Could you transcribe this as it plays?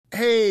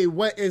Hey,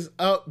 what is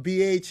up,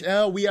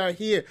 BHL? We are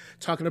here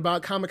talking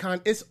about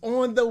Comic-Con. It's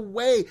on the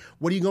way.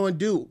 What are you going to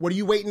do? What are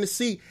you waiting to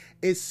see?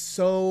 It's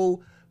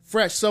so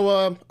fresh.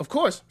 So, of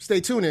course, stay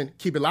tuned and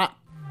keep it locked.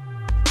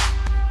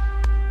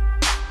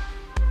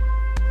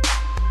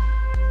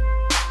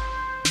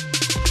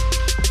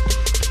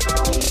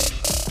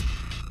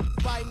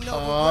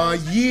 Oh,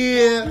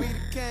 yeah.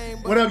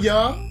 What up,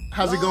 y'all?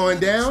 How's it going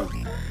down?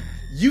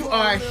 You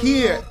are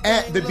here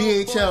at the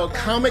BHL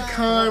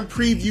Comic-Con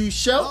Preview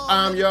Show.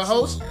 I'm your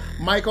host,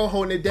 Michael,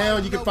 holding it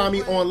down. You can find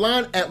me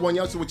online at One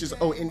Youngster, which is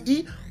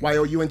ONEYOUNGSTA.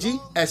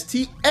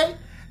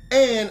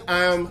 And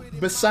I'm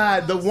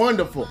beside the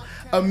wonderful,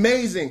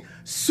 amazing,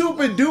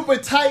 super duper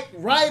tight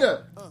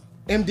writer.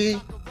 MD,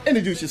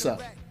 introduce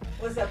yourself.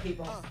 What's up,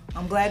 people?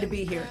 I'm glad to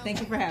be here. Thank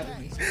you for having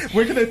me.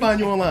 Where can they find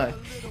you online?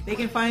 They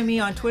can find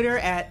me on Twitter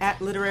at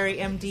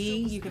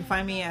LiteraryMD. You can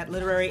find me at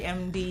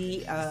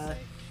LiteraryMD,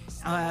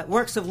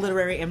 Works of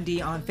Literary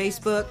MD on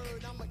Facebook.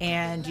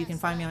 And you can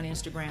find me on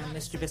Instagram,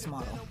 Mischievous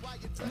Model.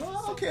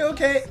 Oh,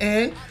 okay.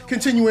 And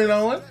continuing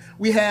on,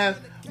 we have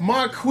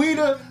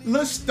Marquita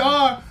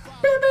LaStar.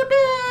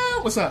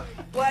 What's up?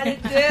 What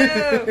it do?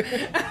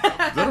 Is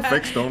that a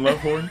fake Stone Love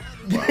horn?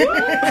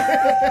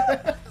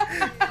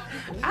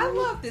 I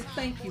love this.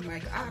 Thank you,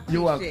 Mike. I appreciate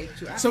You're welcome. you.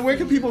 So where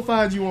can people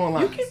find you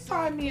online? You can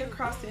find me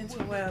across the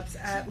interwebs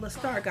at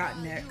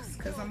LaStar.next,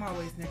 because I'm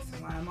always next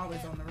in line. I'm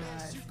always on the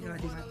ride. You know, I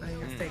do my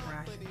thing. I stay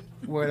right.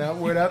 Word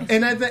up.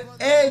 And at the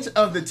edge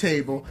of the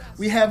table,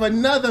 we have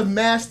another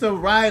master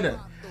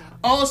writer.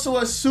 Also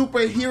a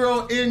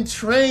superhero in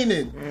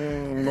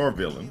training. More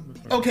villain.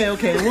 Okay.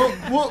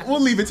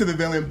 We'll leave it to the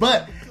villain.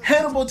 But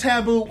Hannibal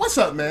Taboo, what's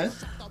up, man?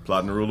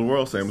 Plotting to rule the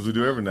world, same as we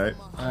do every night.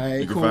 All right,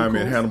 you can find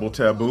me at Hannibal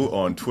Taboo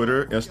on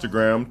Twitter,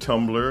 Instagram,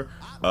 Tumblr,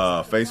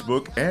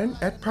 Facebook, and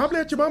probably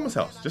at your mama's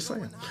house. Just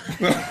saying.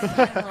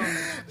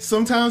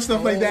 Sometimes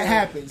stuff like that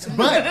happens.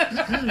 But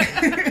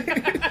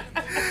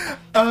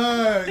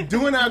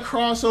doing our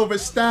crossover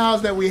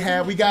styles that we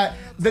have, we got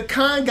the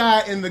con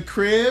guy in the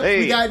crib.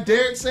 Hey. We got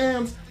Derek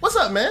Sams. What's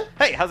up, man?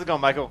 Hey, how's it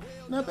going, Michael?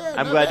 Not bad.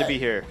 I'm glad to be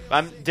here.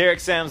 I'm Derek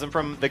Sams. I'm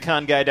from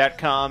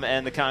theconguy.com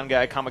and the Con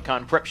Guy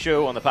Comic-Con Prep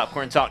Show on the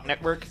Popcorn Talk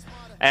Network.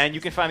 And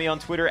you can find me on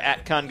Twitter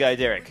at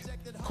ConGuyDerek.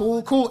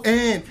 Cool.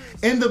 And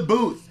in the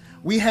booth,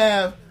 we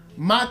have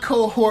my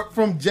cohort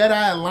from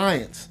Jedi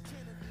Alliance,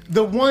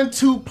 the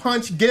 1-2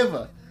 punch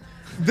giver,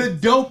 the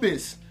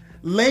dopest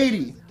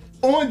lady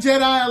on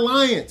Jedi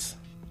Alliance,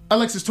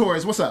 Alexis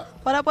Torres. What's up?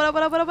 What up?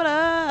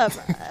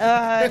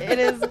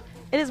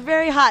 It is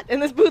very hot in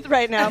this booth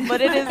right now,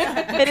 but it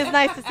is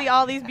nice to see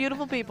all these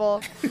beautiful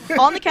people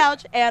on the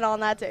couch and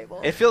on that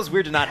table. It feels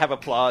weird to not have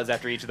applause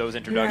after each of those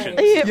introductions.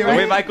 Right. The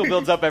way Michael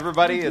builds up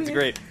everybody, it's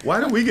great. Why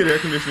do we get air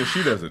conditioning?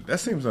 She doesn't. That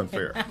seems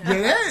unfair. Yeah,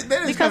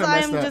 that is Because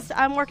kind of messed up.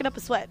 I'm working up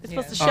a sweat. It's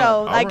supposed to show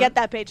all I right. get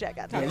that paycheck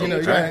at times. You know,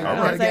 you Okay, all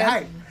gotta right. get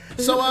hype.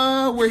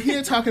 So we're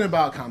here talking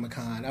about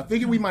Comic-Con. I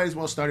figured we might as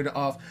well start it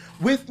off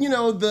with,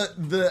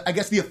 the I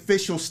guess the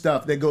official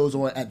stuff that goes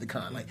on at the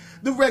con, like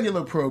the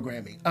regular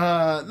programming.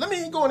 Let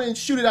me go on and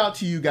shoot it out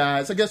to you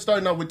guys. I guess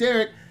starting off with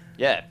Derek.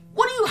 Yeah.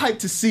 What are you hyped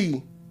to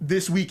see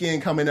this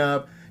weekend coming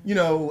up?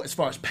 As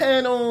far as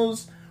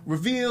panels,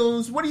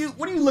 reveals, what are you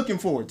looking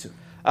forward to?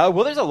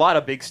 Well, there's a lot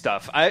of big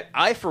stuff.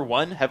 I, for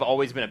one, have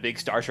always been a big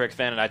Star Trek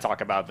fan, and I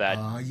talk about that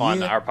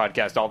on our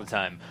podcast all the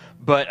time.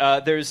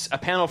 But there's a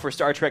panel for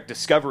Star Trek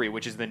Discovery,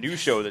 which is the new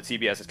show that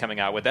CBS is coming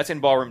out with. That's in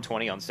Ballroom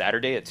 20 on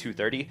Saturday at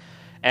 2:30.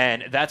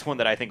 And that's one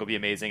that I think will be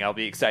amazing. I'll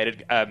be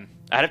excited. I'd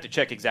have to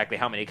check exactly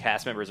how many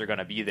cast members are going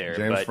to be there.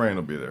 James Frayne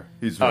will be there.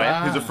 He's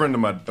yeah? he's a friend of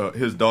my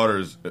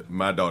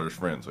daughter's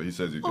friend, so he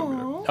says he's going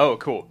to be there. Oh,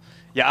 cool.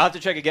 Yeah, I'll have to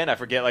check again. I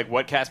forget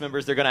what cast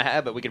members they're going to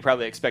have, but we could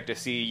probably expect to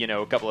see,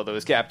 a couple of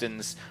those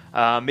captains.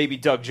 Maybe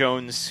Doug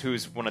Jones,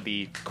 who's one of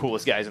the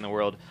coolest guys in the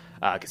world,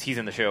 because he's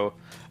in the show.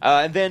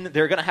 And then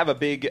they're going to have a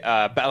big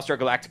Battlestar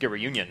Galactica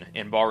reunion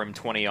in Ballroom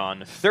 20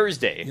 on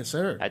Thursday. Yes,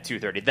 sir. At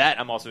 2:30. That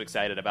I'm also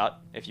excited about.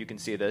 If you can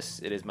see this,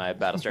 it is my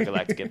Battlestar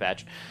Galactica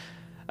patch.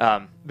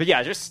 But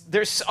yeah,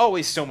 there's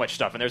always so much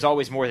stuff, and there's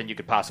always more than you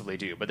could possibly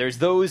do. But there's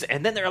those,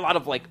 and then there are a lot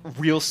of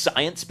real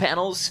science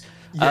panels.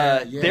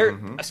 They're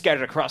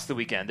scattered across the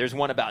weekend. There's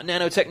one about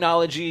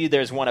nanotechnology.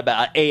 There's one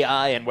about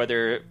AI and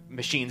whether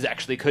machines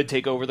actually could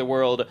take over the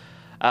world.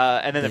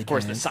 And then, of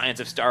course, the science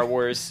of Star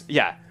Wars.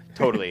 Yeah,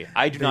 totally.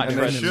 I do not And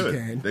they trust.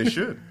 should. They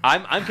should.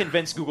 I'm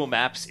convinced Google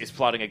Maps is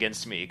plotting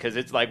against me because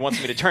it's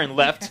wants me to turn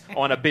left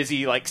on a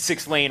busy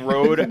 6-lane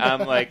road.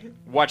 I'm like,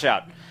 watch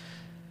out.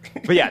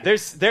 But yeah,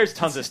 there's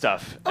tons of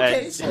stuff.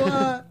 Okay,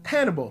 so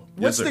Hannibal,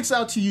 what Yes, sir. sticks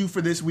out to you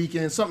for this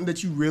weekend? Something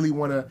that you really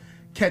want to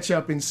catch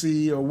up and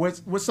see, or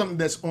what's something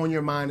that's on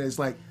your mind that's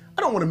like,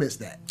 I don't want to miss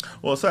that.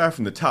 Well, aside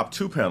from the top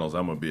 2 panels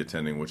I'm going to be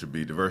attending, which would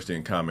be Diversity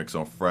in Comics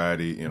on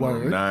Friday in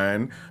Word. room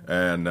 9,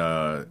 and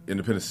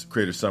Independent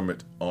Creative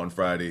Summit on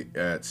Friday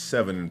at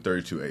 7 and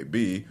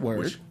 32AB, Word.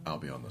 which I'll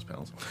be on those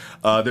panels.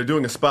 They're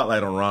doing a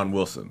spotlight on Ron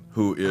Wilson,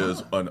 who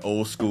is an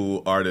old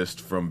school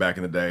artist from back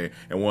in the day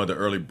and one of the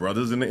early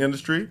brothers in the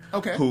industry,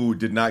 Okay. who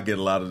did not get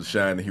a lot of the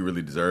shine that he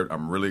really deserved.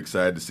 I'm really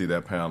excited to see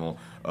that panel.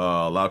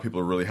 A lot of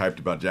people are really hyped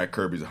about Jack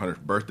Kirby's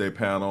 100th birthday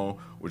panel,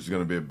 which is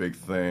going to be a big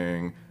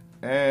thing.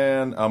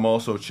 And I'm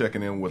also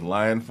checking in with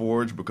Lion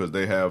Forge because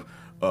they have,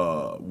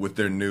 with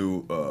their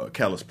new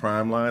Catalyst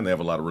Prime line, they have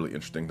a lot of really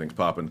interesting things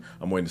popping.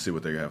 I'm waiting to see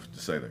what they have to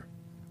say there.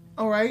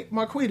 All right,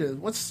 Marquita,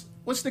 what's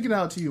sticking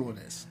out to you on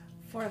this?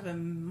 For the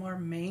more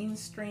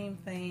mainstream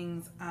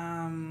things,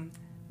 I'm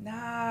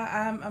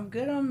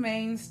good on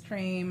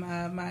mainstream.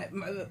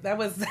 That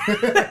was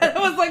that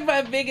was like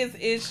my biggest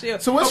issue.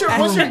 So what's your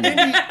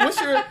indie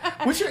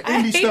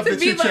I hate stuff to that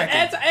be you're like,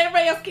 checking?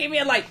 everybody else came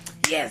in like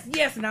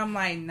yes, and I'm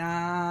like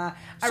nah.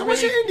 So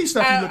what's your indie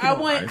stuff you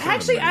looking at?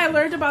 Actually, I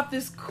learned about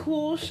this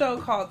cool show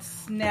called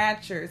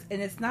Snatchers,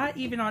 and it's not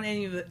even on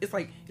any of the.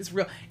 It's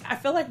real. I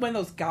feel like one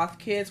of those goth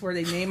kids where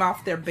they name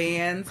off their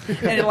bands, and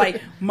they're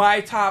like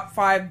my top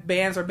 5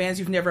 bands or bands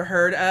you've never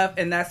heard of,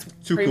 and that's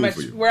Too pretty cool much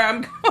for you. where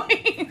I'm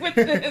going with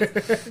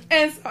this.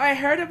 And so I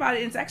heard about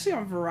it. It's actually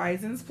on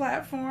Verizon's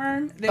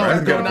platform. They Oh,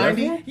 were Go going-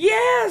 90?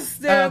 Yes,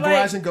 they're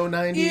Verizon Go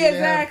 90. Yeah,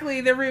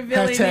 exactly. They're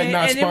revealing Hashtag it,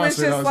 not and it was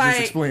sponsored, I just was like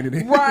just explaining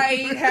it.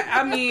 right.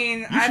 I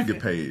mean, You should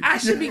get paid. I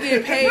should be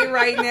getting paid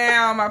right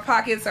now. My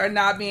pockets are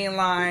not being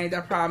lined.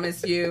 I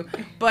promise you.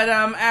 But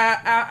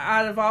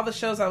out of all the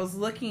shows I was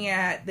looking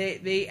at,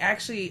 they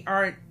actually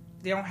aren't.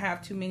 They don't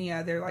have too many.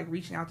 They're like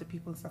reaching out to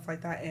people and stuff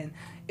like that, and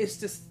it's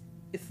this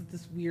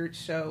weird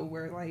show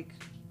where like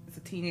it's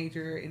a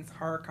teenager and it's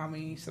horror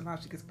comedy. Somehow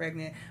she gets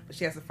pregnant, but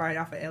she has to fight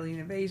off an alien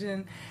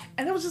invasion,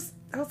 and that was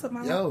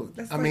my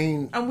that's I like,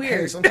 mean, I'm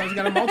weird. Hey, sometimes you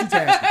gotta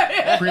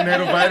multitask.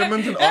 Prenatal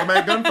vitamins and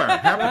automatic gunfire.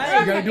 Happens.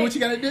 You gotta do what you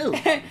gotta do.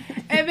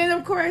 And then,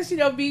 of course,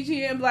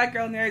 BG and Black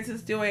Girl Nerds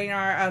is doing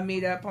our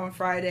meetup on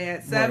Friday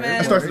at 7.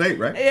 It starts at 8,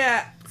 right?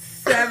 Yeah,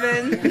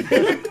 7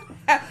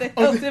 at the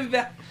Hilton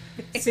Valley.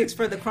 6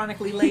 for the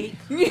chronically late.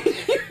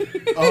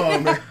 Oh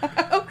man.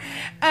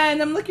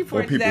 And I'm looking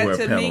forward to people who that, have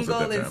to panels at mingle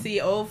that and time.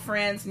 see old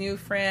friends, new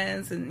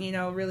friends, and,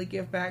 really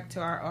give back to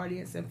our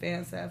audience and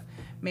fans that have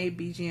made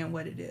BGN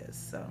what it is.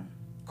 So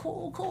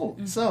Cool.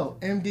 So,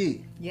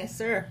 MD, Yes,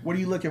 sir. what are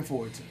you looking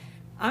forward to?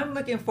 I'm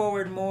looking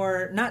forward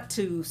more not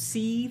to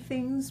see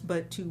things,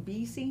 but to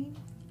be seen.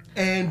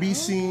 And be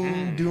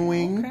seen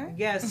doing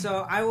Yes,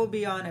 so I will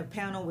be on a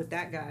panel with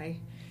that guy.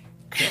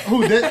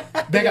 who that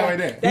guy right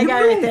there. That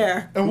guy right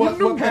there. And what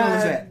panel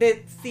is that?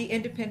 It's the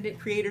Independent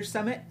Creator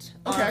Summit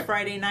Okay. on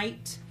Friday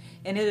night,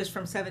 and it is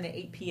from 7 to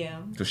 8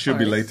 p.m. So she'll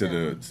be All right. late to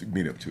the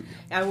meetup, too.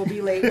 I will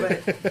be late,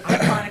 but I'm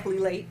chronically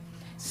late.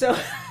 So,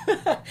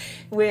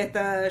 with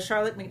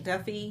Charlotte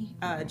McDuffie,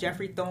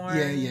 Jeffrey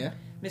Thorne, Yeah.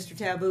 Mr.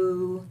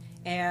 Taboo,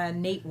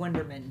 and Nate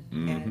Wonderman,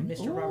 and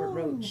Mr. Robert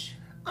Roach.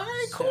 All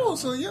right, cool.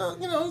 So,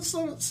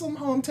 some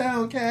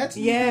hometown cats.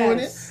 Yes, doing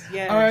it.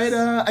 yes. All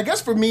right. I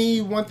guess for me,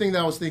 one thing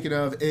that I was thinking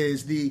of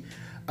is they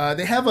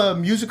have a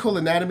musical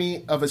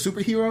anatomy of a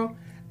superhero,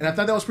 and I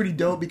thought that was pretty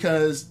dope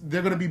because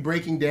they're going to be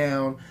breaking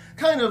down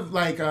kind of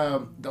like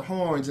the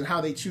horns and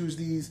how they choose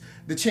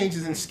the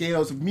changes in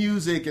scales of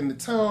music and the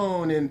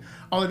tone and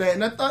all of that.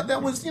 And I thought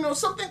that was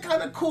something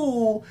kind of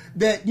cool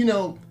that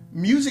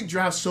music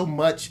drives so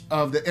much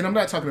of the. And I'm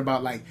not talking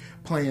about like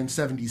playing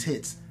 70s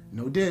hits.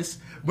 No diss,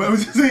 but I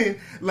was just saying,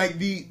 like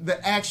the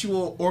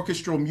actual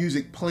orchestral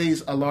music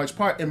plays a large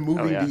part in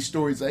moving these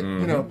stories, like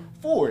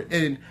forward.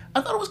 And I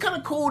thought it was kind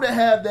of cool to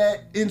have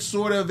that in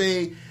sort of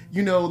a,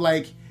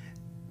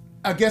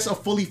 I guess a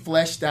fully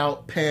fleshed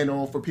out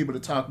panel for people to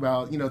talk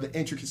about, the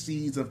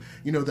intricacies of,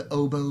 the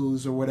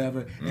oboes or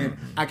whatever. And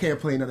I can't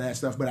play none of that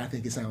stuff, but I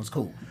think it sounds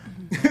cool.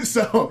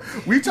 So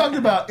we talked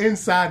about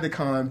inside the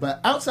con, but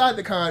outside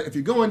the con, if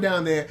you're going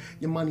down there,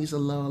 your money's a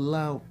little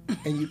low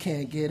and you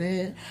can't get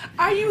in.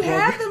 Or you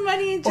had the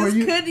money and or just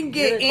you- couldn't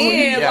get or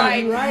in. you-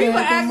 Like right. people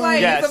Yeah, act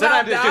like Yeah, it's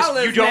about sometimes it's just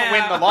dollars you don't now.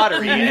 win the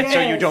lottery, and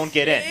so you don't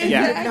get in.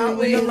 Yeah.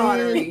 Exactly. The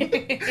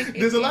lottery.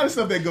 There's a lot of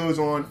stuff that goes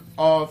on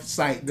off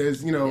site.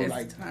 There's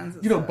There's tons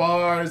of stuff.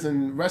 bars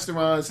and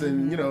restaurants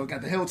and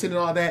got the Hilton and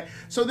all that.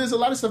 So there's a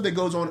lot of stuff that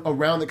goes on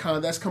around the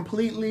con that's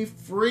completely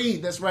free.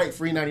 That's right,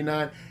 free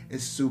 99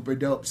 is super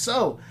dope.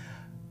 So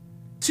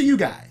to you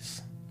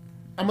guys,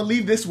 I'm gonna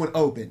leave this one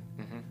open.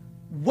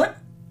 What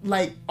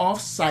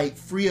off-site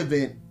free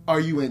event are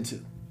you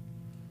into?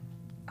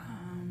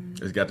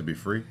 It's got to be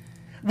free.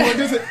 Well, it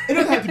doesn't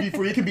have to be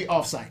free. It can be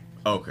off-site.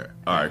 Okay.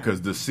 All right.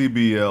 Because the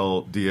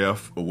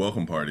CBLDF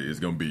welcome party is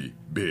going to be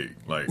big.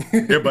 Like,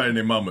 everybody and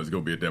their mama is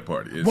going to be at that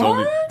party. It's What?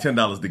 only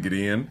 $10 to get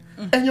in.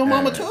 And your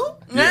mama too?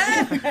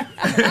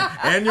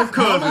 And your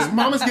cousin.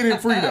 Mama's getting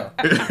free though.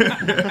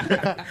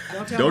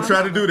 Don't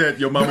try to do that.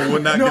 Your mama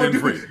will not get in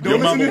free. Your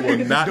mama will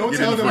not Don't get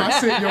tell in them free. I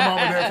sent your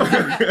mama there for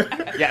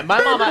free. Yeah,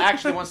 my mama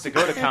actually wants to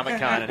go to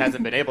Comic-Con and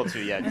hasn't been able to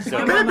yet.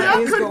 So Baby, I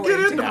is couldn't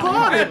going get in the to.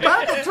 party.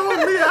 Michael told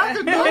me I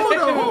could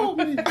go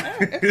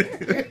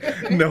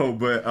to. No,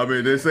 but I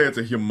mean, they say it's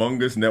a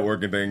humongous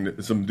networking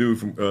thing. Some dude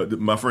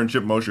from my friend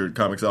Chip Mosher at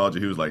Comixology,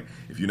 he was like,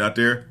 "If you're not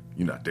there,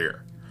 you're not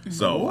there."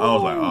 So I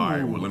was like, "All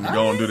right, well, let me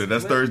go and do that."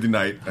 That's Thursday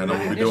night, and I'm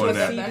gonna be doing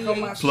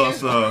that.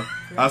 Plus,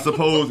 I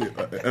suppose,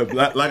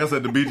 like I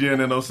said, the BGN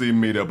NOC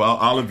meetup,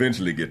 I'll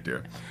eventually get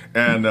there.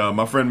 And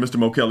my friend Mr.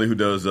 Mo Kelly, who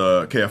does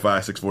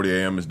KFI 640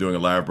 AM, is doing a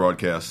live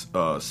broadcast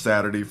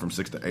Saturday from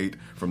 6 to 8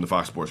 from the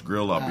Fox Sports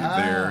Grill. I'll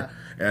be there.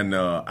 And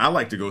I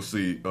like to go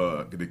see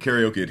the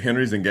karaoke at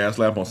Henry's in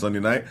Gaslamp on Sunday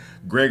night.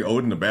 Greg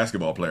Oden, the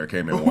basketball player,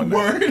 came in one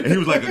night. And he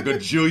was like a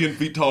gajillion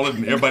feet taller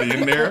than everybody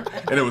in there.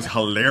 And it was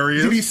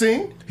hilarious. Did he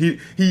sing? He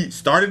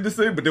started to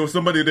sing, but there was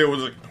somebody there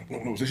was like,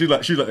 so she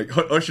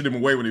ushered him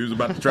away when he was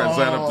about to try to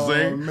sign up to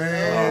sing. Oh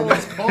man,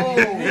 that's cold.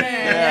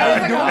 Yeah,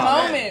 it was like a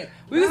moment.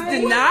 We was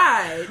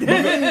denied.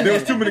 There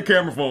was too many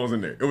camera phones in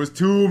there. It was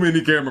too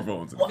many camera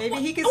phones in there. Maybe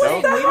he can sing.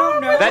 We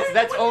don't know.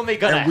 that's only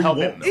gonna And we help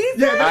won't him. know.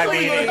 Yeah, that's I what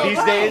mean, we're gonna these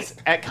go. days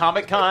at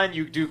Comic-Con,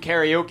 you do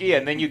karaoke,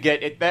 and then you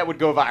get it. That would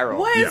go viral.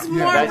 What's Yeah.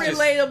 more That's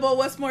just- relatable?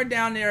 What's more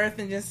down to earth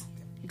than just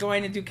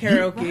going to do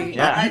karaoke?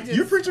 Yeah.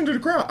 You're preaching to the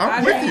crowd.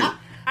 I'm with you.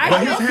 I But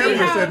can his see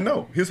handler how- said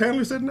no. His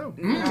handler said no.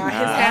 His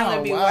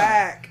handler be wow.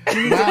 whack.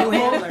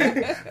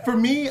 For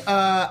me,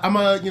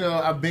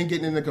 I've been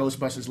getting into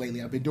Ghostbusters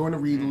lately. I've been doing a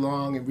read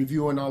along and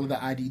reviewing all of the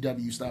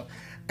IDW stuff,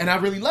 and I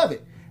really love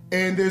it.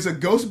 And there's a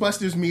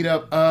Ghostbusters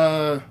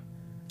meetup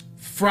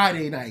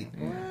Friday night.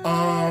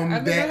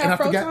 I have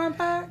proton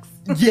packs.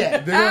 Yeah,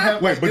 they're gonna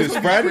have. Wait, but it's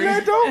Friday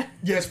night though?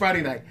 Yeah, it's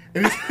Friday night.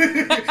 And it's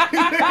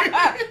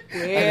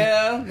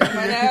Well, there might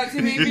not have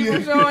too many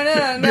people showing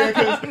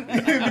up.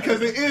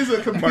 because it is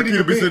a competing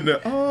Marquita be sitting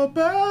event. there all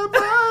by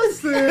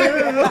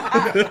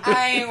myself.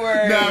 I ain't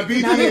worried. Nah,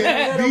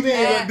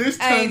 BGN, there's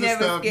I ain't tons of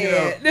never stuff.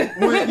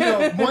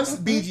 scared. Once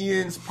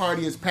BGN's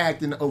party is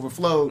packed and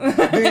overflowed,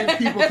 then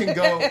people can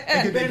go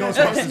and get their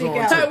Ghostbusters sneak on.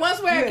 out. too. So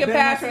once we're at Yeah,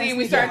 capacity and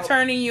we start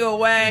turning you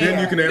away, Then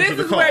you can answer this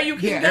the is call. where you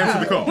can Answer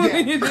the go. call.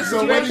 Yeah.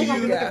 So whether I'm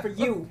you, looking for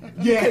you.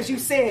 Yeah. Because you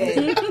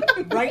said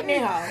right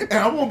now. and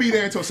I won't be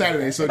there until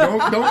Saturday, so don't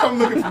come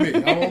looking for me.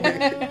 I won't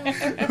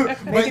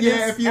be. But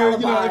yeah, if you're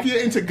if you're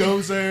into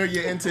Gozer,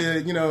 you're into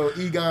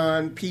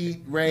Egon,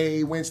 Pete,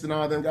 Ray, Winston,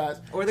 all them guys,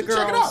 Or the check it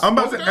girls. out. I'm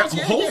about Both to girls, ask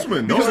yeah.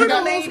 Holtzman. Because Don't we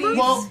got ladies.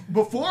 Well,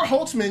 before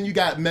Holtzman, you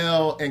got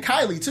Mel and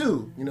Kylie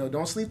too.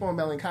 Don't sleep on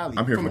Mel and Kylie.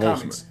 I'm here from for the Holtzman.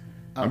 comics.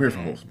 I'm here for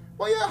Holtzman.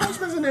 Well, yeah,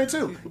 Holtzman's in there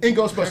too. In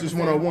Ghostbusters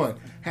 101.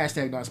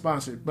 Hashtag not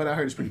sponsored, but I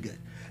heard it's pretty good.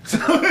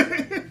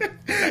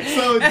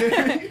 So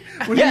Jerry,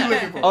 what are you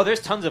looking for? Oh, there's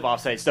tons of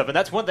offsite stuff, and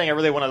that's one thing I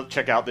really want to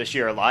check out this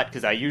year a lot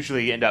because I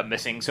usually end up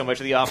missing so much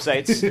of the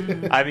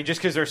offsites. I mean, just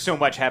because there's so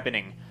much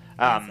happening.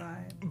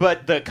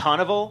 But the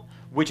Carnival,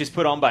 which is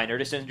put on by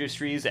Nerdist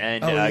Industries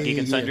and Geek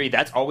and Sundry,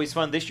 that's always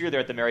fun. This year they're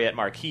at the Marriott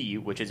Marquis,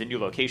 which is a new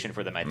location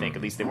for them, I think.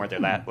 At least they weren't there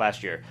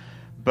last year.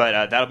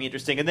 But that'll be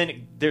interesting. And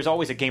then there's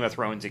always a Game of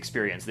Thrones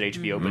experience that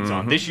HBO puts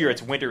on. This year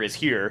it's Winter is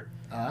Here.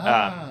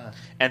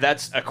 And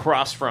that's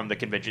across from the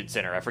convention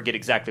center. I forget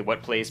exactly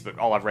what place, but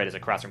all I've read is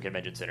across from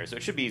convention center. So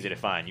it should be easy to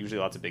find. Usually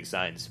lots of big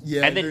signs.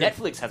 Yeah, and then they're-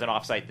 Netflix has an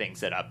offsite thing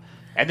set up.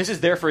 And this is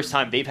their first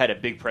time they've had a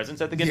big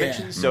presence at the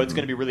convention. So it's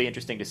going to be really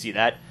interesting to see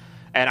that.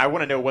 And I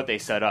want to know what they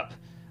set up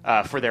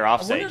for their I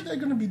wonder offsite. if they're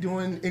going to be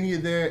doing any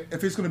of their,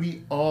 if it's going to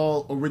be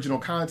all original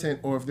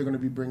content, or if they're going to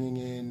be bringing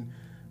in,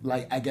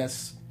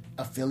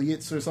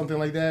 affiliates or something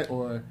like that,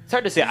 or It's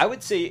hard to say. I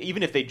would say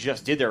even if they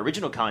just did their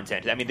original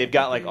content, I mean, they've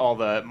got all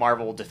the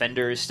Marvel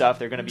Defenders stuff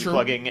they're going to be True.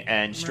 plugging,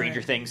 and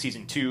Stranger Things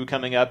season 2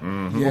 coming up.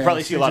 Mm-hmm. We'll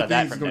probably see a lot of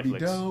that Stranger from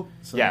Things is Netflix. gonna be dope,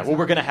 so Yeah, that's well,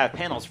 we're going to have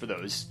panels for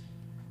those,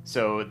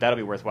 so that'll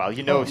be worthwhile.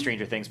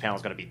 Stranger Things panel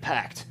is going to be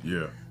packed.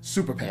 Yeah.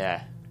 super pack.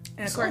 Yeah.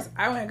 And of course,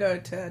 I want to go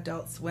to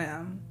Adult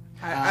Swim.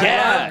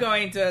 Yeah. I love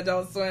going to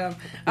Adult Swim.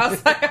 I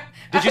was like,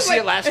 Did you see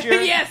it last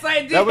year? Yes,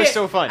 I did. That was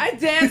so fun. I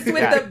danced with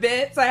Yeah. the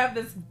bits. I have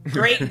this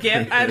great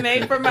gift I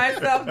made for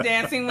myself,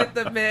 dancing with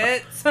the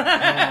bits.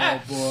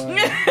 Oh boy.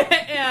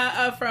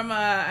 Yeah, from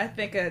I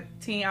think a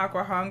Teen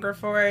Aqua Hunger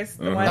Force.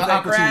 The ones The that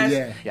Aqua Teen, crash.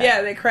 yeah.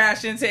 Yeah. They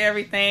crash into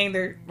everything.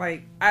 They're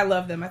I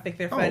love them. I think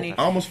they're funny.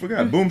 I almost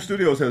forgot. Boom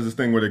Studios has this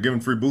thing where they're giving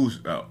free booze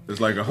out.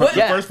 It's like What? the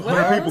Yeah. first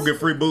 100 people get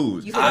free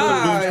booze. You That's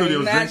said- what Boom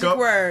Studios magic drink up.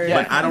 word.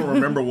 Yeah. But I don't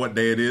remember what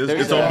day it is.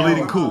 There's It's on a-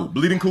 Bleeding Cool.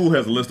 Bleeding Cool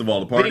has a list of all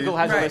the parties. Bleeding Cool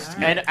has a Right. list.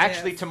 And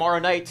actually, Yes. tomorrow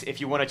night, if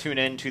you want to tune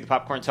in to the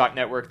Popcorn Talk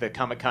Network, the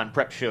Comic-Con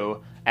prep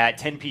show at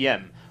 10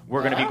 p.m.,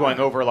 we're going to be going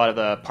over a lot of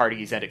the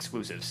parties and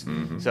exclusives.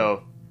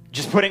 So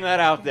just putting that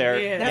out there.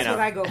 Yeah. That's you know. what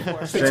I go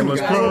for. Shameless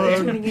Guys will be plug.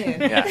 tuning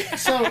in. Yeah.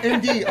 So,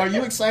 MD, are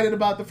you excited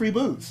about the free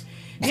booze?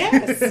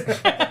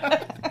 Yes.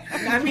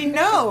 I mean,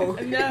 no.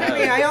 I mean,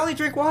 I only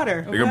drink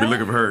water. They're going to be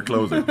looking for her at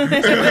closing. What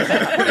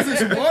is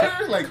this,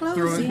 water? Like,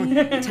 throw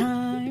it.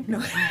 Time.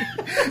 No.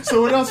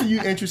 So what else are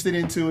you interested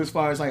into as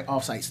far as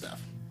offsite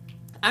stuff?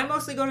 I'm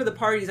mostly going to the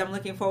parties. I'm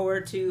looking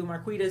forward to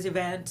Marquita's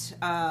event.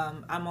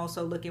 I'm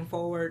also looking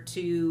forward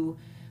to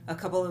a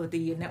couple of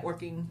the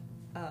networking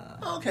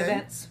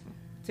events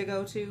to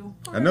go to.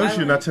 I noticed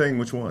you're not saying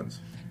which ones.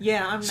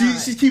 Yeah, I'm not.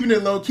 She's keeping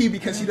it low key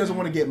because she doesn't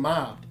want to get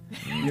mobbed.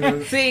 You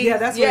know? See, Yeah,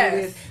 that's what it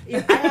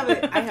is.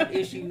 I have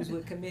issues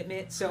with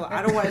commitment, so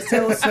I don't want to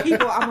tell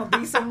people I'm gonna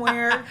be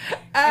somewhere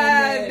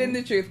and then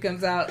the truth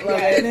comes out. Love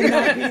and then it.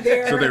 not be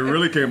there. So they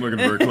really came looking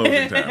for a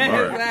closing time.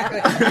 All right. Exactly.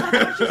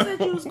 I thought you said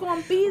you was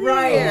going to be there.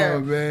 Right. Oh,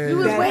 man. You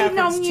was That waiting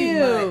happens on too you.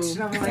 much.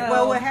 And I'm like,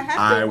 well, what happened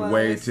I was,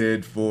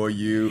 waited for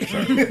you.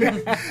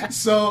 Sorry.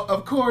 So,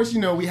 of course,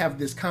 we have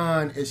this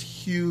con. It's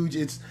huge.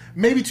 It's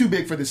maybe too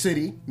big for the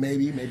city.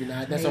 Maybe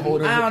not. That's a whole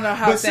other... I don't know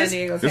how But San since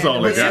Diego's This all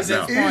handling they it got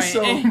at this now. it's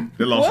so... point.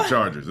 They lost the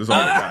Chargers. That's all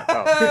they got.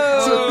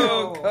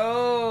 Oh,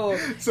 cool.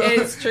 so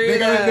It's true. They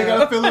gotta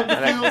fill up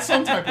the field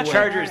some type of way.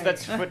 Chargers,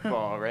 that's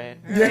football, right?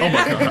 Oh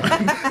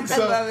my God.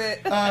 So, I love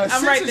it. I'm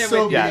I'm right there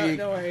so with you. big,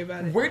 Don't worry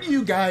about it. where do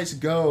you guys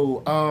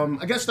go?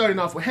 I guess starting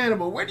off with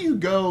Hannibal, where do you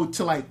go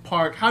to like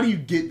park? How do you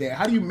get there?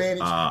 How do you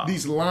manage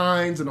these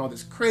lines and all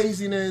this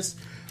craziness?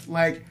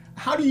 Like,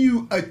 how do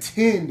you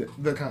attend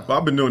the con? Well,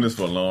 I've been doing this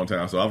for a long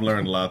time, so I've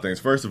learned a lot of things.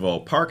 First of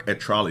all, park at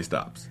trolley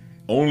stops.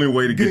 Only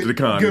way to get to the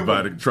con is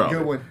by the trolley.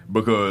 Good one.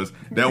 Because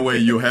that way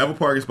you'll have a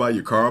parking spot,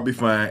 your car will be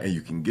fine, and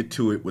you can get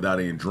to it without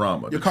any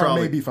drama. Your The car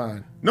trolley- may be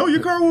fine. No,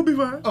 your car will be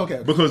fine.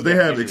 Okay. Because they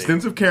have usually.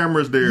 extensive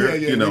cameras there,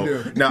 Yeah, you know.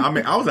 they do. Now, I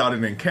mean, I was out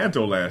in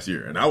Encanto last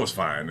year, and I was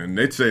fine. And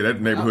they'd say that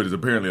neighborhood is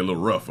apparently a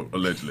little rough,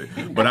 allegedly.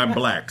 But I'm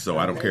black, so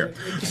I don't care.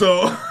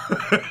 So,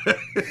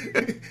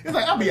 It's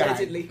like, I'll be all right.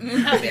 Allegedly.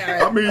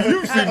 I mean,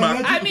 you've seen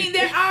my... I mean,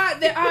 there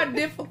are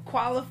different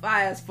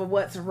qualifiers for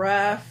what's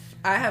rough.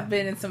 I have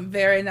been in some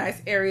very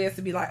nice areas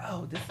to be like,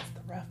 oh, this is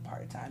the rough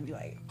part of time. Be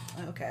like,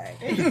 okay,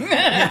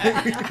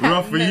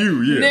 Rough for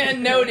you, yeah.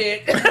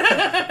 Noted.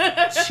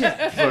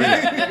 So,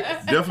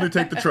 yeah, definitely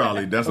take the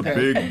trolley. That's a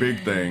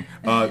big thing.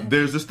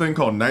 There's this thing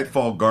called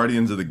Nightfall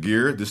Guardians of the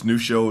Gear. This new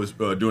show is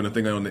doing a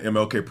thing on the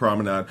MLK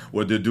Promenade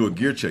where they'll do a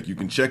gear check. You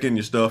can check in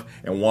your stuff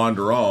and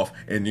wander off,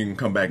 and you can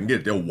come back and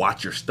get it. They'll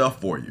watch your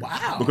stuff for you.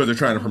 Wow. Because they're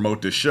trying to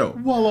promote this show.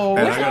 Whoa.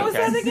 And Which I What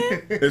gotta- was that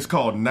again? It's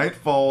called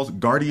Nightfall's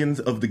Guardians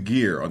of the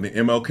Gear on the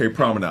MLK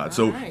Promenade.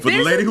 So right. for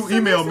the lady who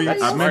emailed me,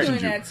 There's I somebody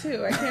mentioned else you.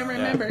 doing that too. I can't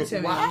remember to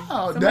me.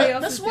 Wow, Somebody that-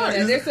 else that's is doing smart.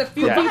 that. There's a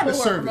few Yeah. people who are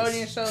Service.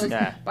 promoting shows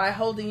Yeah. by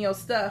holding your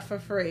stuff for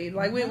free.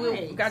 Like we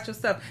Nice. got your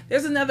stuff.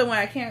 There's another one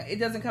I can't. It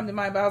doesn't come to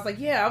mind, but I was like,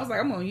 I'm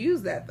gonna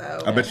use that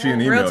though. I bet she didn't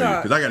Real email you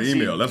talk. because I got an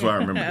email. That's why I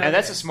remember. And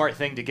that's a smart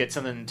thing to get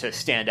something to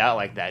stand out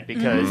like that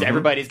because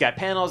everybody's got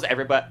panels.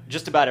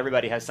 Just about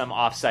everybody has some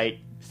offsite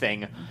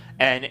thing,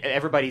 and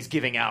everybody's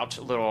giving out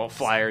little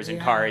flyers and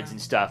Yeah. cards and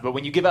stuff. But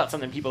when you give out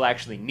something people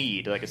actually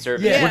need, like a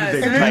service, Yeah. What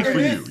did they And do then, for and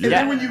then- you? and Yeah.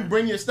 then when you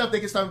bring your stuff, they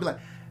can start and be like,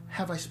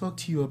 have I spoke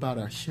to you about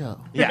our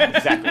show? yeah,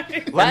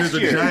 exactly. And Last there's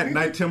a year, giant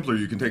Knight Templar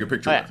you can take a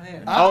picture oh, of. yeah.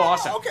 Yeah. Oh,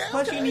 awesome. Okay.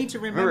 Plus, you need to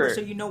remember Remember-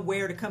 so you know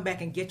where to come back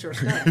and get your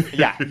stuff.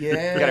 Yeah,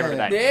 Yeah. you gotta remember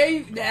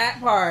that.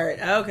 That part.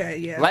 Okay,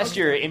 yeah. Last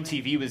year,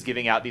 MTV was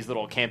giving out these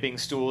little camping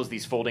stools,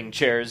 these folding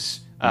chairs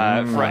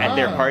at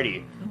their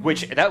party,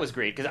 which that was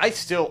great because I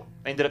still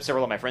ended up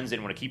several of my friends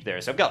didn't want to keep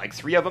theirs, so I've got like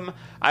 3 of them.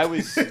 I've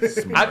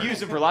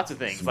used them for lots of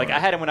things. Like I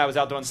had them when I was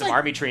out doing some like-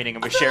 army training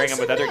and was I feel sharing like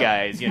them with other sitting down.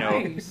 guys. You know,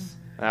 Nice.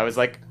 and I was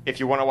like, if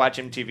you want to watch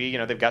MTV, you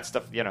know, they've got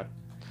stuff. You know,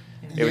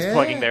 it was Yeah.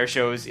 plugging their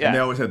shows. And they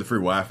Yeah, always had the free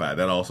Wi-Fi.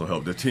 That also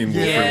helped. The team with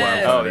Yes. free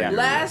Wi-Fi. Oh, yeah.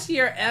 Last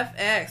year,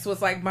 FX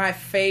was like my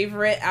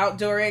favorite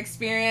outdoor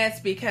experience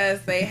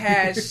because they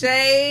had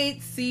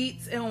shade,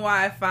 seats, and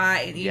Wi-Fi,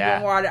 and even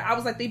Yeah. water. I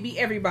was like, they beat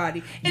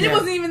everybody, and it Yeah.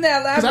 wasn't even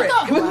that 'Cause I elaborate.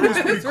 thought Hulu was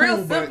It was pretty real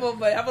cool, but simple,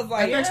 but I was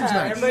like, FX was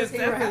nice. Everybody's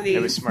necessity.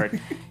 it was smart.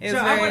 It's So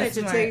I very wanted to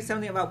smart. tell you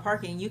something about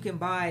parking. You can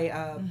buy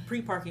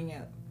pre-parking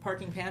at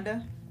Parking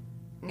Panda,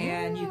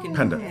 and you can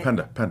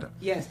Panda.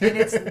 Yes, and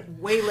it's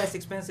way less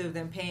expensive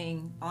than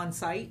paying on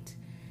site.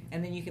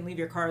 And then you can leave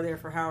your car there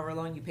for however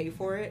long you pay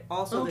for it.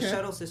 Also, the Okay.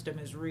 shuttle system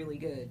is really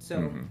good.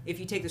 So if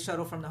you take the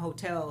shuttle from the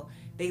hotel,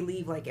 they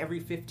leave like every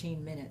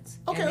 15 minutes.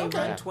 Okay, and they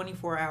okay. run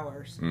 24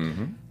 hours.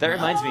 That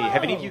reminds me.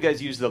 Have any of Oh. you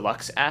guys used the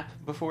Lux app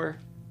before?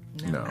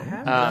 No.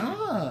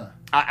 Ah.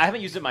 I haven't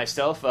used it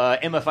myself.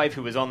 Emma Fife,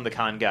 who was on the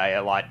Con Guy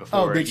a lot before,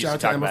 Oh, big used shout out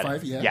to talk Emma about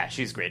Fife, it. yeah. Yeah,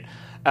 she's great.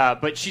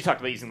 But she talked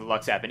about using the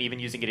Lux app and even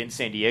using it in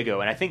San Diego.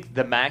 And I think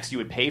the max you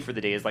would pay for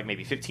the day is like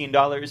maybe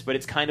 $15, but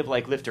it's kind of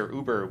like Lyft or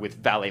Uber with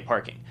valet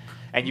parking.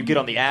 And you get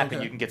on the app and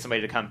Okay. you can get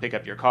somebody to come pick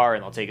up your car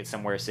and they'll take it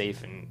somewhere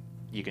safe and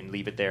you can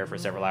leave it there for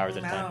several hours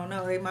at a I time. don't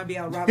know. They might be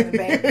out robbing the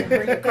bank and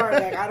bring your car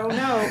back. I don't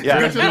know. Yeah.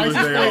 Ferris Bueller's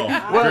Day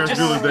Off. Well, Ferris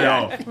just- Bueller's Day yeah.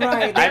 Off.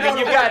 Right. I mean,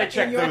 you've got to In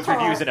check your those car.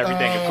 reviews and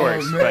everything, of Oh,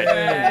 course. man. But Right,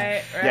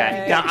 yeah,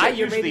 right. now Check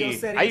your radio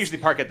settings. I usually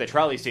park at the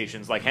trolley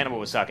stations like Hannibal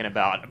was talking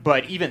about,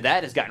 but even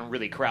that has gotten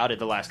really crowded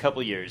the last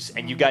couple years,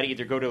 and you got to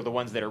either go to the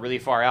ones that are really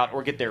far out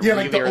or get there Yeah,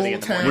 really like the early in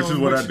Old the Town. morning. Which is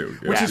what I do.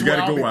 Which Yeah. is You where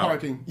gotta I'll go be out.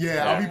 parking.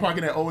 Yeah, I'll be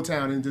parking at Old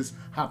Town and just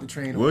hop the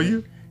train. Will away.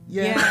 you?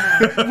 Yeah.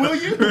 Will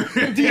you?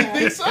 Do you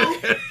think so? Are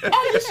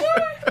you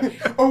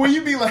sure? Or will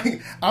you be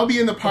like, I'll be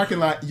in the parking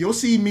lot, you'll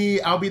see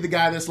me, I'll be the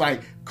guy that's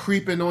like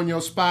creeping on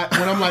your spot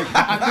when I'm like,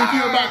 I think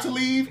you're about to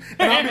leave,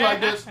 and I'll be like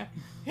this.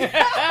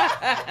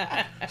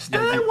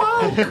 Stay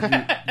woke.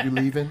 You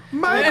leaving?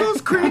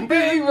 Michael's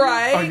creepy.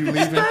 Right. Are you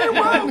leaving?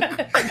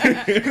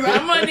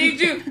 I'm gonna need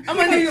you. I'm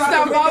gonna need you to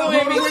stop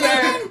following me,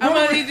 sir. I'm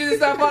gonna need you to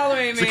stop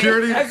following me.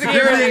 Security?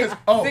 Security.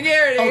 Oh,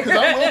 Security. Oh, because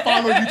I will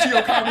follow you to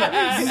your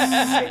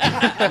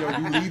car. Yo,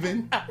 you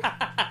leaving?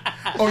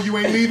 Oh, you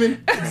ain't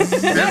leaving?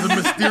 There's a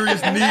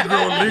mysterious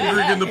Negro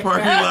lingering in the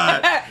parking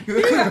lot.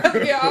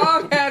 Yeah,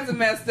 all kinds of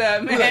messed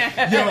up,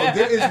 man. Yo,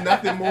 there is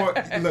nothing more.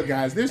 Look,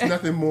 guys, there's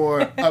nothing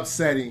more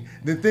upsetting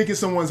than thinking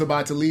someone's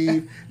about to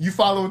leave. You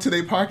follow them to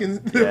their parking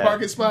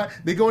spot.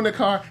 They go in the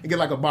car and get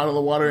like a bottle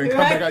of water and come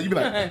back out. You be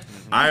like,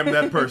 I am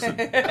that person.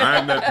 I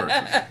am that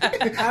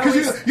person.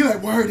 because you're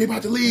like, word, they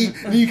about to leave.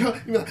 And you come,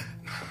 you be like,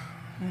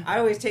 I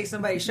always take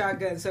somebody's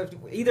shotgun, so if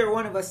either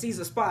one of us sees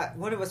a spot,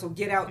 one of us will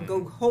get out and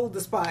go hold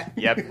the spot.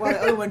 Yep. While the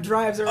other one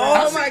drives around.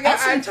 Oh my God! I've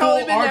seen I've totally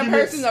full been that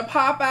arguments. person to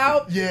pop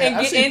out Yeah, and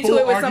I've get seen into full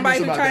it with somebody arguments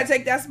who about trying that. to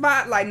take that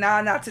spot. Like,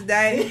 nah, not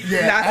today.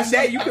 Yeah, not I've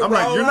today. seen- You can I'm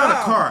like, roll you're not a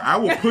off. car. I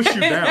will push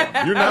you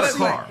down. You're not a was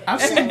like- car.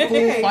 I've seen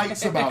full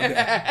fights about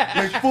that.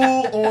 Like,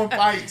 full on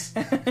fights.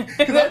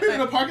 Because I've been in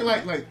the parking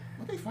lot like,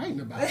 what they fighting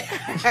about?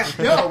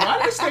 Yo, why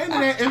are they standing in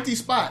that empty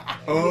spot?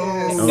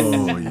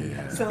 Oh,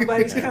 yeah.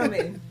 Somebody's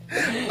coming.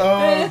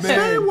 Oh,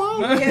 man.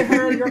 You get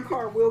her, your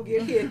car will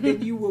get hit,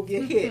 then you will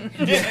get hit.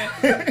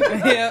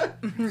 Yeah.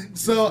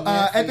 So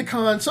at the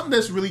con, something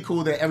that's really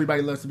cool that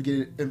everybody loves to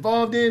get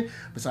involved in,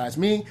 besides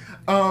me,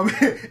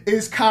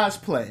 is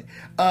cosplay.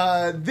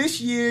 This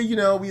year, you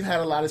know, we've had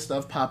a lot of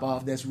stuff pop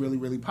off that's really,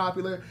 really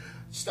popular.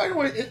 Starting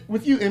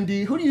with you,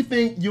 MD, who do you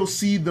think you'll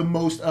see the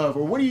most of,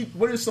 or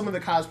what are some of the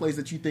cosplays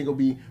that you think will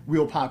be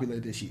real popular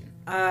this year?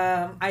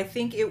 I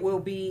think it will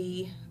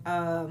be,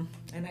 and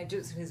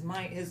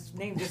his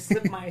name just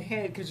slipped my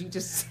head because you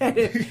just said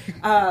it.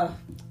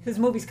 His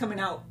movie's coming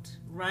out.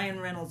 Ryan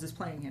Reynolds is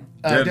playing him.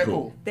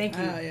 Deadpool. Thank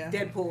you, yeah.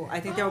 Deadpool. I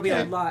think there will be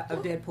a lot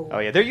of Deadpool. Oh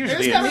yeah, there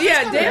usually It's kinda- is.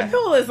 Yeah,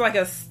 Deadpool is like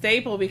a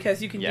staple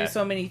because you can Yeah. do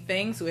so many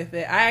things with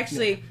it. I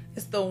actually,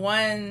 it's the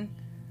one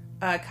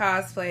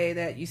cosplay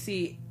that you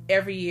see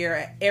every year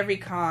at every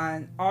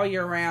con all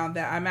year round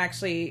that I'm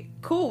actually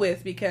cool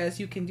with because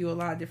you can do a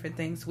lot of different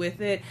things with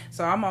it.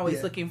 So I'm always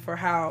Yeah. looking for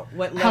how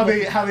they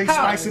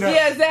spice it up.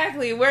 Yeah,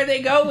 exactly. Where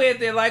they go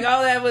with it. Like,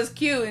 oh, that was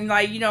cute. And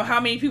like, you know,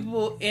 how many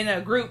people in a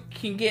group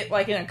can get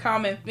like in a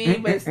common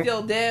theme, but it's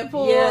still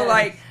Deadpool. Yeah.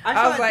 Like,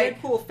 I was saw like,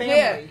 Deadpool family.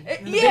 Yeah,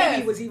 And the yeah.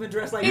 baby was even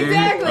dressed like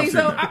Exactly. I've seen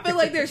So that. I feel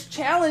like there's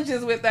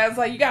challenges with that. It's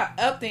like you got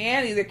up the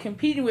ante. They're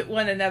competing with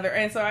one another,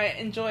 and so I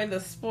enjoy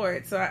the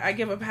sport. So I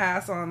give a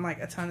pass on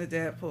like a ton of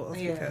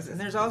Deadpools Yeah, because and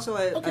there's also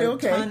a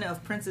Okay. ton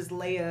of Princess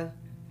Leia.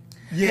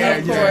 Yeah,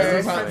 of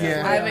yeah, course.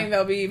 yeah. I think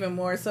there'll be even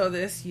more so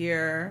this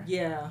year.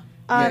 Yeah.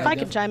 If I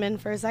definitely. could chime in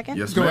for a second.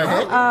 Yes, Go ma'am.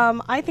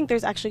 ahead. I think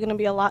there's actually going to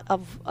be a lot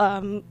of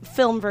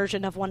film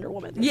version of Wonder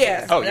Woman. this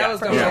Yes. Oh, that yeah. was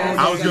gonna Yeah,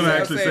 I was going to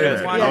actually say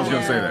that. Wonder I was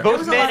going to say that. Both There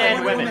was a men lot of and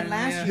Wonder women. Woman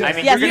last Yeah. year. I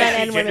mean, Yes, you're men gonna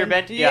see and gender women.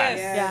 bent.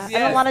 Yes. Yeah,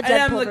 and a lot of And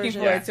I'm Deadpool looking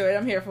versions. forward to it.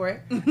 I'm here for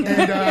it.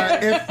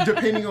 And if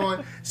depending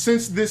on,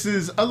 since this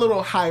is a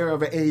little higher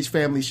of an age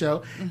family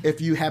show,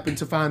 if you happen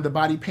to find the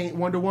body paint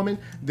Wonder Woman,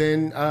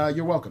 then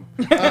you're welcome.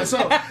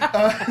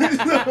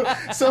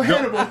 So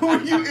Hannibal, who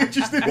are you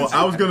interested in? Well,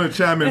 I was going to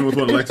chime in with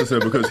what Alexa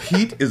said because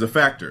heat is a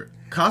factor.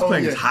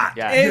 Cosplaying yeah. is hot.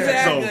 Yeah.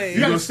 Exactly. So You you're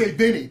gotta gonna say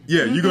Benny.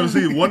 Yeah, you're gonna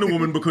see Wonder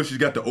Woman because she's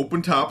got the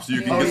open top, so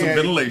you can Oh, get some yeah.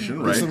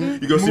 ventilation, right? Some- You're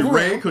gonna see move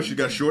Ray around. because she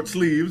got short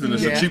sleeves, and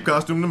it's Yeah. a cheap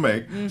costume to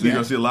make. So you're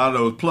gonna see a lot of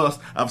those. Plus,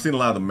 I've seen a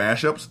lot of the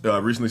mashups. I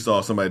recently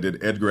saw somebody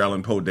did Edgar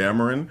Allan Poe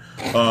Dameron.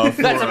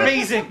 That's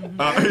amazing.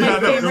 Yeah, I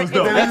know, it was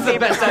dope. That's the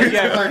best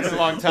idea I've heard in a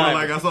long Or time.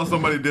 like I saw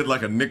somebody did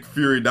like a Nick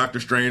Fury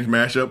Doctor Strange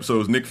mashup, so it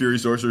was Nick Fury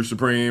Sorcerer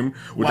Supreme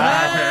with the eye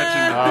patch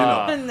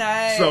and you know.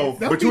 Nice. So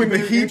That would between be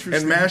the very heat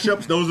interesting. and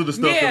mashups, those are the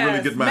stuff that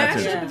really get my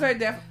attention.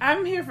 Mashups are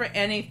I'm here for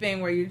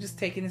anything where you're just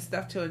taking this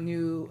stuff to a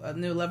new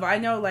level. I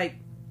know, like,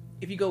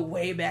 if you go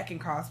way back in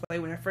cosplay,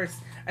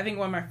 I think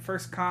one of my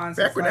first cons.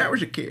 Back when like, I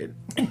was a kid.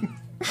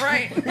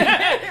 right.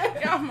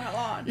 Get off my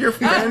lawn. Your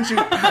fancy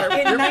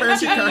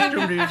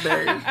costume these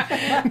days.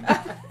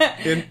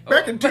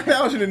 Back in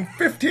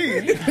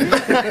 2015.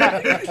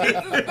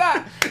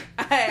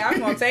 Hey, I'm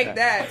gonna take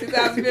that.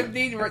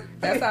 2015.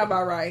 That sounds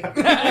about right.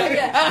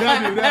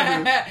 That'll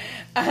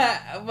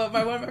do. But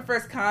one of my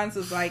first cons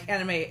was like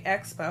Anime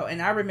Expo, and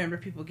I remember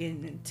people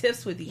getting in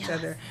tiffs with each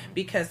other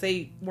because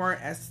they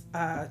weren't as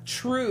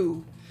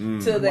true to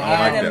the I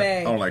like anime. that.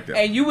 I don't like that.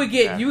 And you would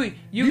get you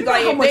You like know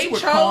how if much they it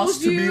would chose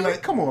cost to you. be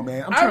like, come on,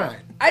 man, I'm trying.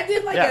 I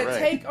did like Yeah, a right.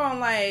 take on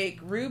like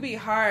Ruby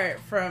Hart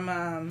from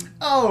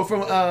Oh,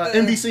 from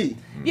NBC.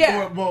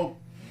 Yeah. Or, well,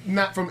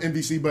 not from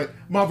NBC, but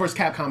Marvel vs.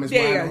 Capcom is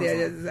yeah, Brian yeah,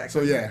 Russell.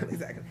 exactly. So yeah.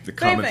 exactly. The Same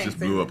comments thing, just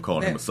same blew thing. up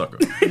calling him a sucker.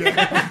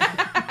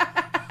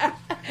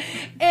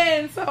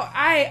 And so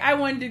I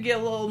wanted to get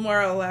a little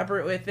more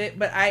elaborate with it,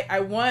 but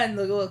I won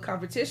the little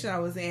competition I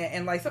was in,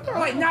 and like some people were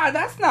like, "Nah,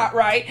 that's not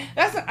right."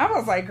 I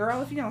was like,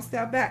 "Girl, if you don't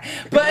step back,"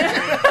 but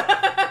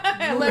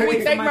let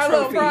me take my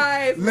little trophy.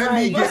 prize. Let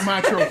me get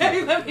my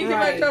trophy. Let me get my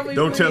Right. trophy.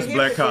 Don't before test you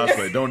black get it.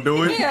 cosplay. Don't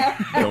do it. Yeah.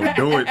 Don't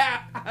do it.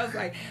 I was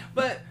like,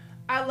 but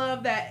I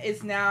love that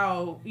it's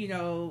now,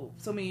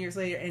 so many years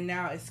later, and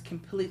now it's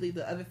completely,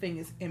 the other thing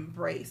is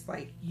embraced.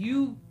 Like,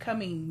 you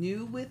coming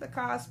new with a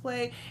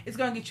cosplay, it's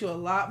going to get you a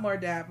lot more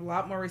dap, a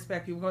lot more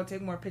respect. People are going to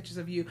take more pictures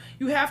of you.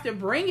 You have to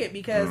bring it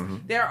because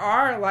there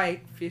are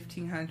like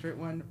 1,500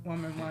 woman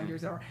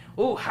wonders, or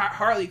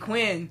Harley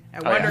Quinn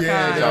at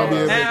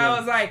WonderCon. And I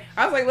was like,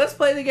 let's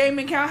play the game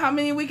and count how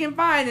many we can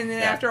find. And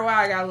then after a while,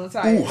 I got a little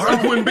tired. Ooh,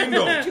 Harley Quinn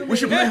bingo. We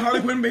should play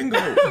Harley Quinn bingo.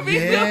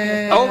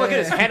 Yeah. Oh my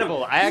goodness,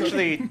 Hannibal! I'm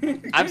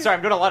sorry,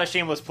 I'm doing a lot of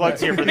shameless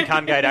plugs here for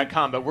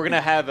theconguy.com, but we're gonna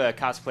have a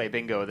cosplay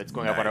bingo that's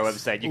going up on our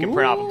website. You can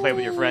print off and play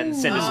with your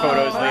friends, send us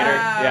photos later.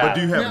 Yeah. But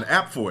do you have an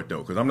app for it though?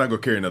 Because I'm not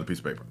gonna carry another piece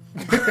of paper.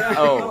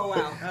 Oh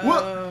wow.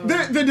 Well,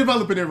 they're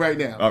developing it right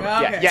now.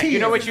 Okay. Yeah. You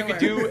know what you could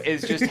do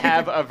is just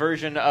have a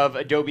version of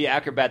Adobe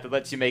Acrobat that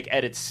lets you make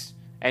edits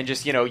and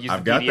just use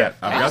I've the got PDF. that.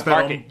 I've got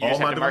that on all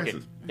my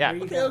devices. Yeah.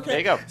 Okay. There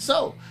you go.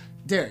 So,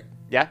 Derek,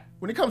 Yeah.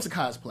 when it comes to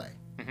cosplay,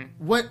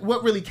 what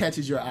really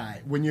catches your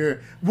eye when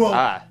you're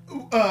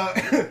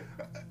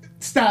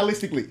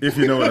stylistically? If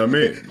you know what I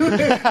mean.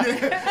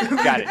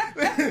 Got it.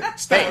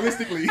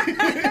 Stylistically,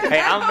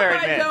 Hey, I'm a married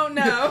I man. don't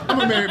know. I'm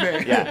a married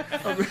man.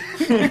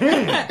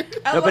 Yeah.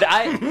 No, but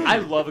I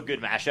love a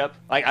good mashup.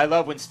 Like, I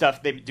love when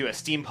they do a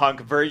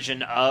steampunk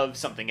version of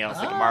something else,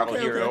 like a Marvel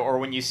hero, or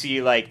when you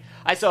see, like,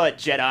 I saw a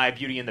Jedi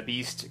Beauty and the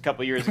Beast a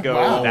couple years ago.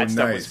 Wow. That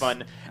stuff was Nice.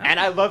 fun. And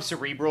I love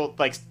cerebral,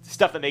 like,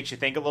 stuff that makes you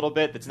think a little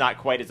bit that's not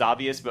quite as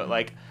obvious, but,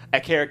 like, a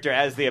character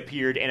as they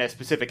appeared in a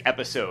specific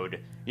episode,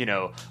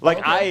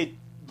 Like,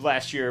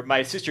 last year,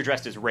 my sister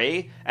dressed as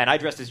Rey, and I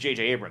dressed as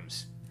J.J.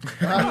 Abrams. Which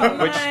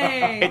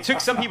it took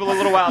some people a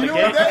little while to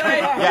get.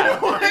 That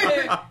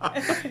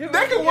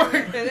could work.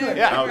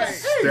 Yeah.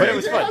 But it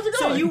was fun. How's it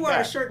So going? you wore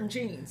a shirt and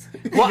jeans.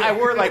 Well, I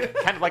wore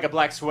kind of like a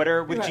black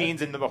sweater with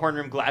jeans and the horn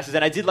rim glasses,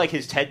 and I did like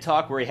his TED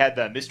talk where he had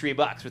the mystery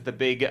box with the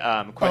big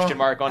question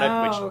mark on it.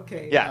 Oh, Which,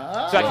 okay.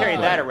 Yeah, so I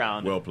carried that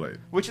around. Well played.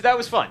 That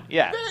was fun.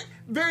 Yeah,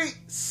 Very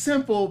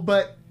simple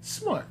but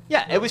smart.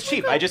 yeah, it was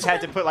cheap. I just had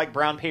to put like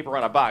brown paper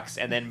on a box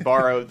and then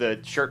borrow the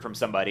shirt from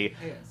somebody.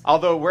 Yes.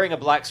 Although wearing a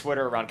black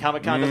sweater around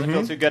Comic-Con doesn't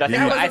feel too good. I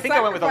think was a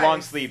I went with a sacrifice.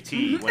 long sleeve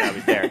tee when I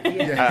was there.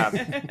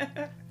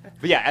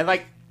 But yeah, and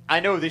like, I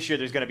know this year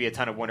there's going to be a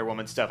ton of Wonder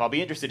Woman stuff. I'll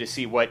be interested to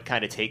see what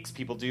kind of takes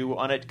people do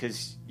on it,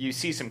 because you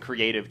see some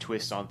creative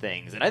twists on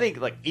things. And I think,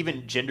 like,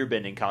 even gender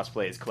bending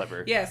cosplay is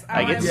clever. Yes,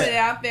 I want to put it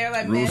out there,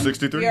 like, Rule men,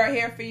 63? we are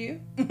here for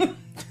you.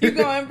 You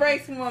go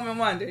embrace Woman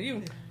Wonder.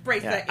 You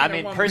embrace that I inner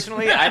mean, woman.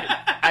 personally,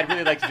 I'd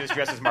really like to just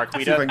dress as See if I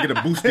Marquita. can get a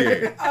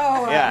bustier.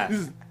 Oh, Yeah,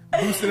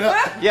 Boost it up.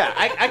 yeah,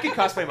 I could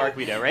cosplay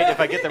Marquita, right? If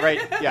I get the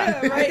right,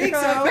 yeah. right, think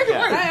so. so, Make it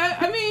work.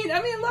 I mean, a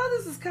lot of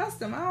this is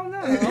custom. I don't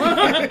know.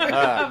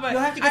 But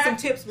You'll have to get some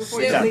tips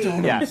before you Yeah.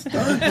 leave. Yeah.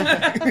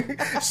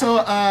 So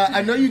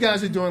I know you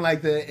guys are doing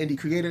like the indie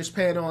creators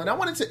panel, and I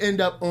wanted to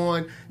end up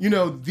on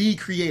the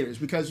creators,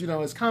 because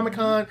it's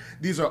Comic-Con.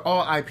 These are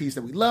all IPs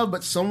that we love,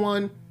 but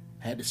someone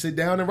had to sit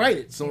down and write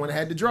it. Someone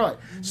had to draw it.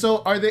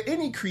 So are there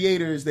any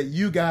creators that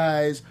you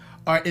guys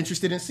are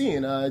interested in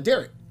seeing?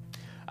 Derek.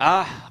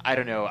 I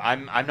don't know.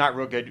 I'm not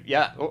real good.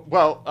 Yeah.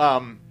 Well,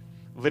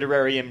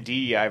 Literary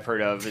MD I've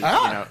heard of. Is,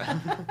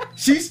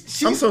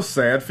 She's I'm so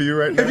sad for you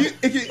right now.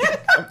 if you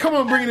come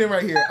on, bring it in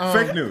right here.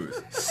 Fake news.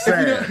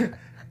 Sad.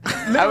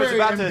 I was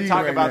about to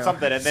talk about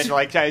something, and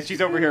then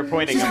she's over here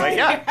pointing. I'm like,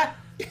 yeah.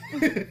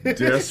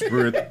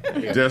 Desperate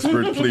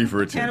plea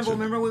for attention. Hannibal,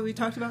 remember what we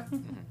talked about?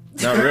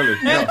 Not really.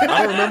 No,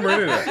 I don't remember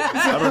any of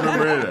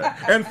that.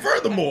 And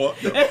furthermore,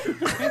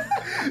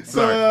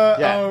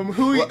 Yeah.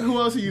 Who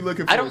else are you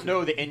looking for? I don't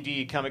know the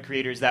indie comic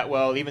creators that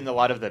well, even a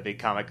lot of the big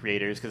comic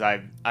creators, because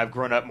I've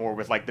grown up more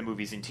with like the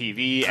movies and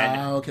TV.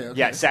 And okay.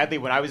 yeah, sadly,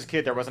 when I was a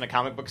kid, there wasn't a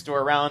comic book store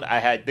around. I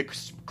had the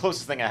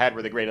closest thing I had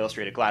were the Great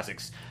Illustrated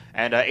Classics,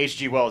 and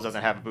H.G. Wells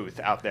doesn't have a booth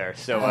out there.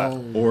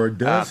 So, or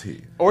does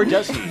he? or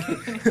does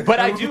he? But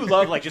I do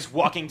love like just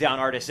walking down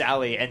Artist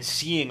Alley and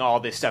seeing all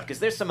this stuff, because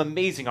there's some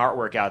amazing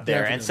artwork out there,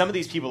 Definitely. and some of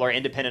these people are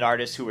independent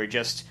artists who are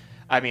just,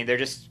 they're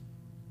just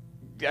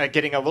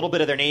getting a little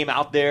bit of their name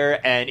out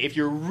there, and if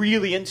you're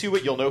really into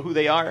it, you'll know who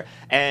they are,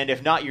 and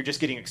if not, you're just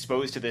getting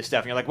exposed to this stuff,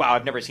 and you're like, wow,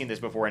 I've never seen this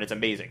before, and it's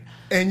amazing.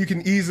 And you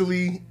can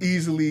easily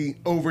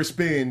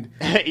overspend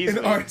Easily.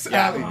 in Artist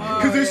Yeah. Alley,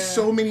 because there's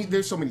so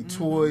many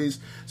toys,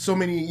 so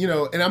many,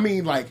 and I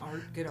mean like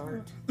Good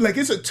art. like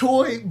it's a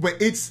toy,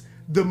 but it's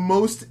the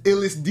most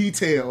illest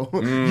detail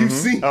you've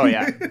seen. Oh,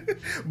 yeah.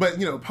 But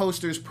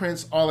posters,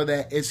 prints, all of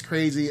that, it's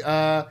crazy.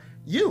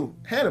 You,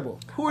 Hannibal,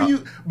 who are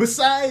you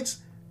besides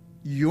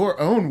your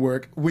own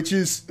work, which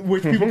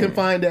people can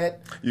find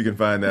at? You can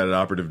find that at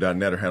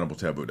operative.net or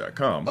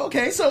HannibalTaboo.com.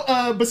 Okay,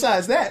 so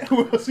besides that,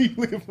 who else are you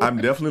looking for? I'm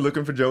definitely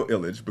looking for Joe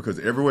Illidge, because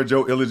everywhere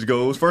Joe Illidge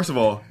goes, first of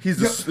all, he's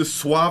the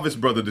suavest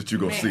brother that you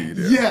go see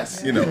there.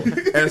 Yes.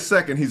 And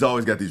second, he's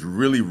always got these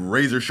really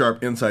razor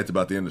sharp insights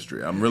about the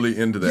industry. I'm really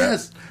into that.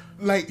 Yes,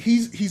 like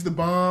he's the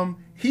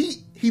bomb.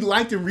 He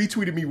liked and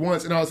retweeted me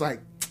once, and I was like,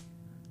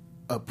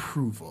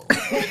 approval.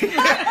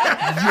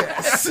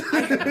 Yes.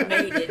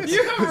 Made it.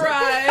 You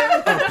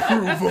arrived.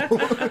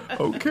 Approval.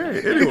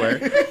 Okay.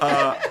 Anyway,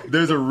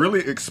 there's a really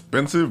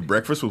expensive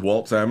breakfast with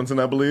Walt Simonson,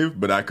 I believe,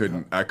 but I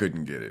couldn't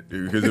get it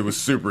because it was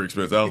super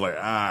expensive. I was like,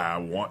 I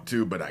want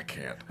to, but I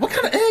can't. What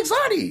kind of eggs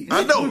are these?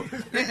 I know.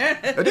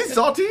 Are these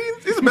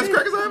saltines? These are the best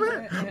crackers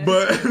I've had.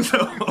 But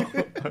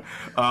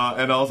so,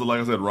 and also, like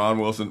I said, Ron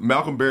Wilson,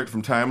 Malcolm Barrett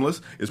from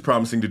Timeless is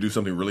promising to do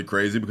something really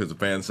crazy because the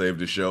fans saved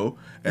his show,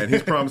 and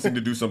he's promising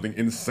to do something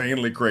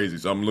insanely crazy.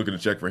 So I'm looking to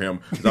check for him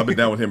because I've been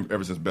down with him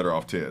ever since Better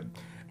Off Ted.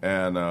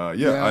 And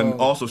and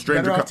also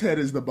Stranger Better Off Ted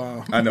is the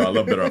bomb. I know, I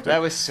love Better Off Ted.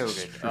 That was so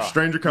good. Oh.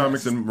 Stranger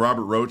Comics and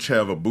Robert Roach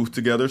have a booth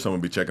together, so I'm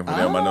gonna be checking for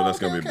them. I know that's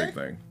okay, gonna be a big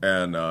thing.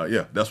 And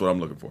that's what I'm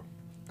looking for.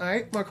 All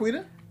right,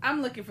 Marquita.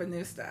 I'm looking for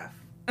new stuff.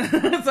 So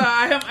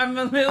I'm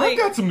really. I've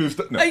got some new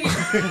stuff. No.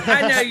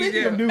 I know you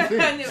do. of new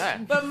things. I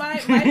know. But my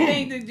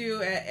thing to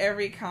do at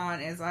every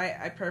con is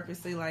I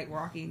purposely like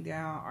walking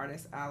down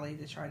Artist Alley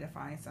to try to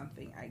find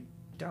something I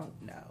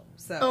don't know.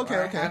 So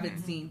I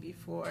haven't seen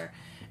before.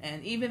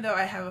 And even though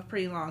I have a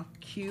pretty long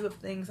queue of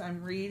things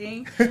I'm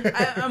reading,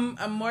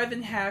 I'm more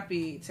than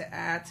happy to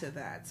add to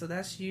that. So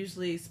that's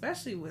usually,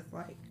 especially with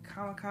like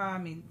Comic-Con, I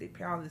mean, they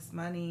pay all this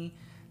money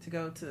to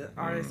go to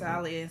Artist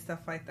Alley and stuff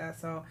like that.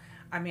 So,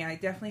 I mean, I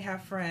definitely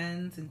have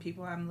friends and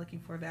people I'm looking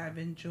for that I've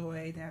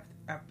enjoyed.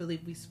 I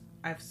believe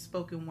I've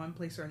spoken one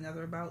place or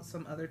another about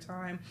some other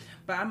time,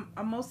 but I'm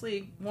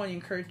mostly want to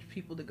encourage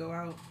people to go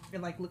out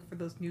and like look for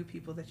those new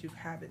people that you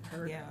haven't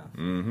heard of.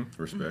 Mm-hmm.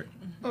 Respect.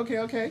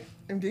 Okay.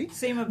 MD.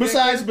 Same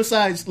objective.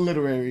 Besides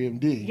literary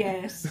MD.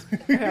 Yes.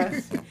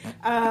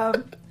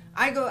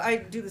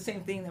 I do the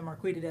same thing that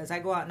Marquita does. I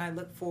go out and I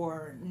look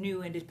for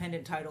new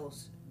independent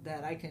titles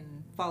that I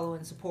can follow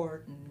and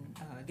support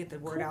and get the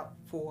word out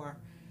for.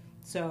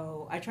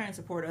 So I try and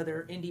support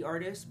other indie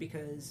artists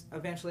because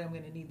eventually I'm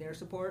going to need their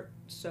support.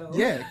 So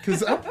yeah,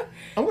 because I'm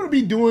going to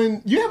be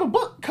doing. You have a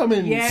book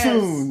coming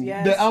soon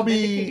that I'll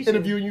be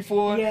interviewing you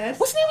for. Yes.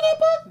 What's the name of that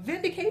book?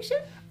 Vindication.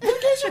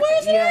 Vindication. Where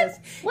is it? Yes,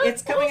 Where,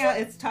 it's coming out.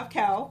 It's Top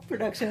Cow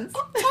Productions.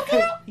 Top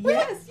Cow.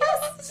 Yes.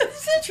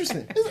 It's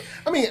interesting.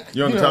 I mean,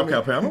 You're on the Top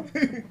Cow panel?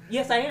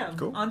 Yes, I am.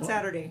 Cool. On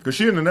Saturday. Because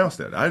she didn't announce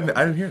that. I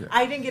didn't hear that.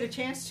 I didn't get a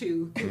chance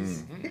to.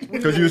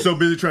 Because you were so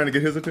busy trying to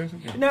get his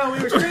attention? No, we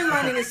were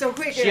streamlining it so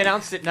quick. She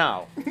announced it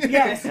now.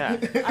 Yes. Yeah.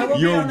 I will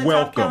You're be on the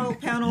welcome.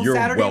 Top Cow panel You're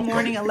Saturday welcome.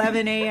 morning,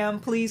 11 a.m.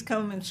 Please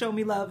come and show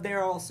me love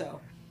there also.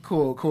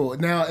 Cool.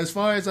 Now, as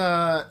far as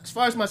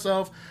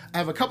myself, I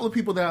have a couple of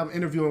people that I'm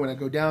interviewing when I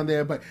go down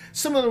there, but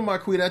similar to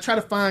Marquita, I try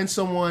to find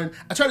someone.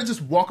 I try to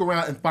just walk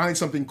around and find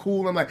something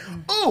cool. I'm like,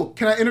 oh,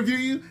 can I interview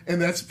you?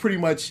 And that's pretty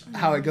much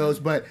how it goes.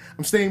 But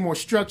I'm staying more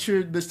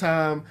structured this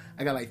time.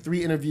 I got like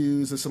 3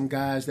 interviews of some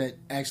guys that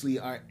actually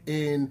are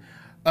in.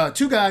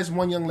 2 guys,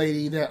 1 young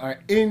lady that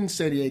are in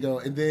San Diego,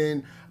 and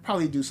then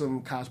probably do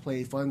some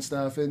cosplay fun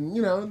stuff, and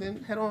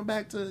then head on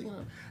back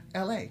to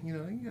L.A. You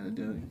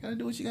gotta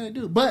do what you gotta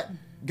do. But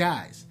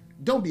guys,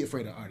 don't be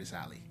afraid of Artist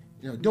Alley.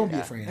 Don't be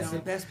afraid That's of the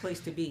it. best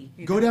place to be.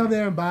 Go down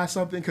there and buy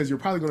something because you're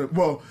probably going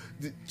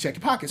to, check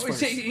your pockets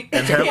first. And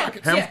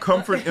have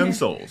comfort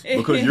insoles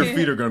because your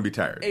feet are going to be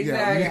tired.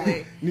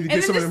 Exactly. You need to And get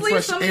then some of just them leave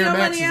fresh some of Air your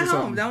Maxes money or at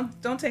home. something.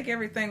 Don't take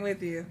everything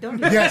with you.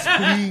 Yes,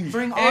 please.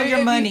 Bring all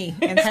your money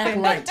and Pack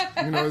spend light.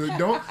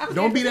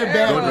 Don't be that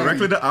bad. Go one.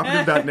 directly to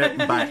operative.net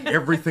and buy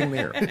everything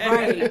there. it.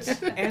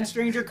 Right. And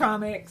Stranger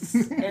Comics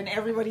and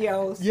everybody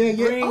else. Yeah.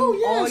 Bring Oh,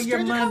 yeah. all Stranger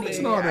your money. Comics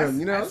and all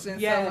them, I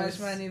spend Yes. so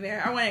much money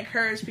there. I want to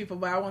encourage people,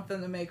 but I want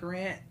them to make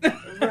rent.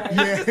 Right.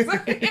 Yeah.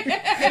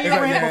 Pay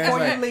your rent It's before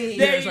like- you leave.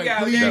 There it's you like,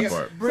 go. please. There you That go.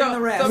 part. Bring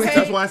the rest.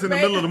 That's why it's in the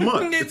middle of the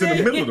month. It's in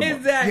the middle of the month.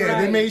 Exactly.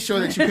 Yeah, they made sure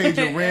that you paid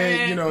your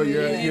rent, your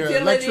Utilities.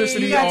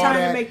 electricity, You got all time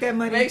that. to make that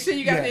money. Make sure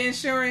you got Yeah. the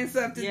insurance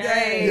up to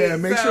Yes. date. Yeah,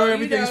 make sure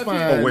everything's if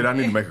fine. Oh, wait, I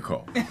need to make a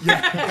call. If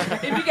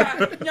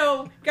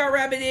you got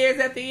rabbit ears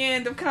at the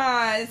end of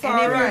con, it's And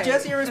all if right. you're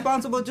just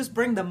irresponsible, just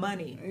bring the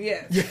money.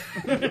 Yes.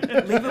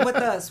 Leave it with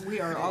us. We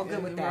are all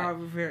good with We're all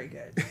that. very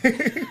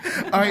good.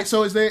 All right,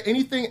 so is there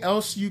anything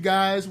else you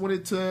guys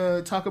wanted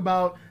to talk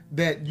about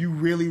that you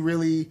really,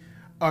 really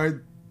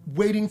are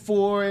waiting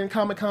for in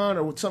Comic-Con,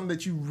 or something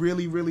that you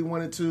really, really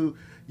wanted to,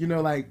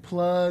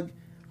 plug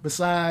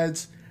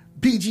besides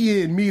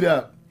PGN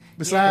Meetup,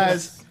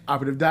 besides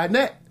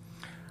Operative.net,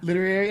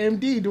 Literary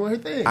MD doing her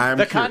thing?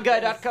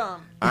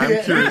 TheConGuy.com.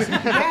 I'm curious.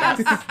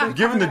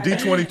 Given the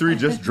D23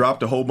 just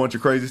dropped a whole bunch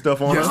of crazy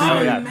stuff on us,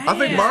 Oh, yeah. man. I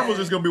think Marvel's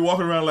just gonna be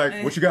walking around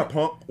like, "What you got,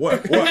 punk?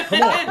 What?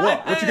 Come on,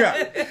 what you got?"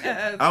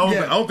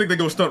 I don't think they're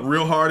gonna stunt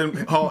real hard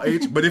in Hall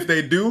H, but if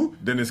they do,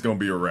 then it's gonna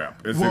be a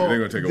wrap. They're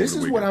gonna take over this the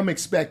is weekend. what I'm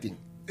expecting,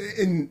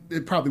 and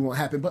it probably won't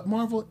happen. But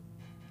Marvel,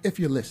 if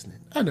you're listening,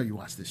 I know you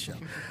watch this show.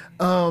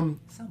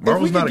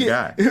 Marvel's not a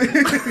guy.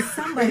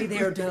 Somebody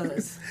there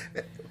does.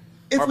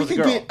 If Marvel's we a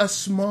could girl. get a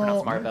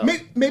small, Marvel.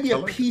 maybe a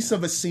piece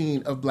of a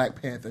scene of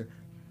Black Panther,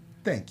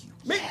 thank you.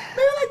 Maybe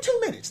like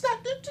 2 minutes, not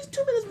just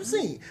 2 minutes of a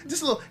scene,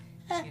 just a little,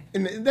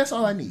 and that's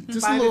all I need. Just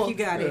a 5 little. if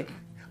you got it.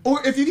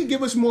 Or if you can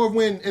give us more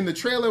when in the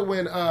trailer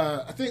when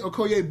I think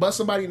Okoye bust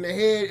somebody in the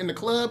head in the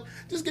club,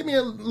 just give me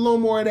a little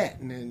more of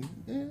that, and then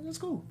that's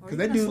cool. Because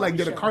that dude like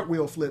did a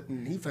cartwheel flip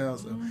and he fell,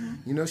 so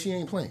you know she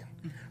ain't playing.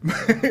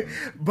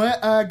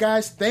 But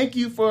guys, thank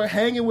you for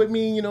hanging with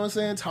me. You know what I'm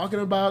saying? Talking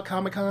about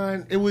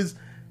Comic-Con.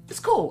 It's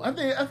cool. I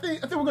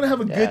think we're gonna have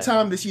a good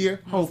time this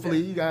year. Hopefully,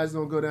 you guys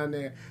don't go down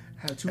there.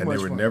 Have too much fun. And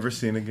they were never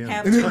seen again.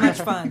 Have too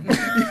much fun.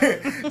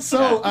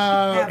 So,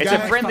 it's guys,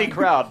 a friendly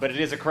crowd, but it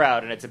is a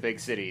crowd, and it's a big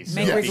city. So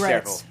Make be regrets.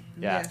 careful.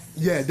 Yeah. Yes.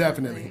 Yeah,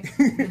 definitely.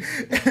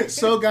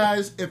 So,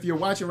 guys, if you're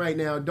watching right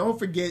now, don't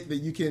forget that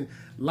you can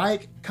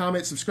like,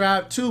 comment,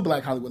 subscribe to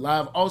Black Hollywood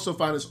Live. Also,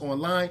 find us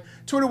online,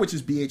 Twitter, which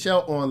is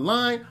BHL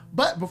Online.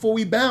 But before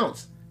we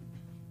bounce,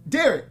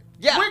 Derek,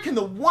 where can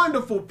the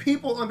wonderful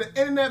people on the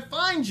internet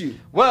find you?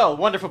 Well,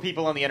 wonderful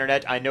people on the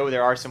internet. I know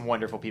there are some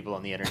wonderful people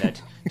on the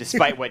internet,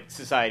 despite what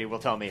society will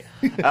tell me.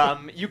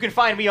 You can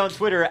find me on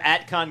Twitter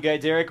at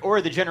ConGuyDerek,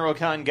 or the general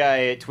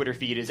ConGuy Twitter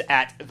feed is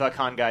at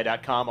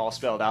theconguy.com, all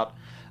spelled out.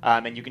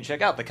 And you can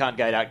check out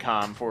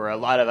theconguy.com for a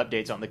lot of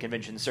updates on the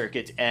convention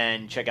circuit,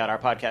 and check out our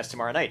podcast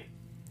tomorrow night.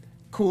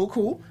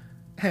 Cool.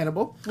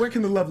 Hannibal, where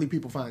can the lovely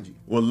people find you?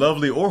 Well,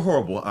 lovely or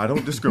horrible, I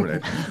don't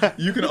discriminate.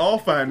 You can all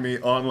find me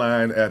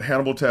online at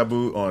Hannibal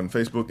Taboo on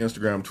Facebook,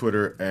 Instagram,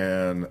 Twitter,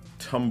 and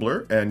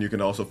Tumblr. And you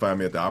can also find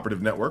me at the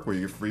Operative Network, where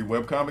you get free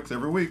webcomics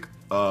every week,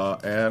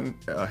 and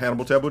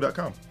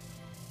HannibalTaboo.com.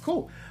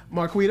 Cool.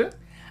 Marquita?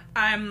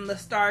 I'm the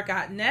Star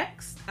Got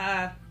Next.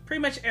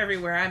 Pretty much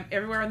everywhere. I'm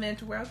everywhere on the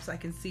interwebs. I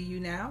can see you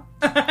now.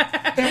 And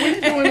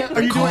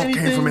are you doing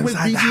anything with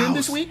BGN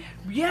this week?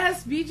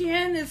 Yes,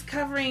 BGN is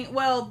covering.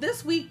 Well,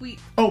 this week we.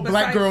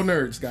 Black Girl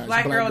Nerds, guys.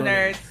 Black Girl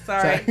Nerds.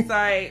 Sorry.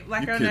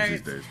 Black Girl kids Nerds.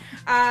 these days.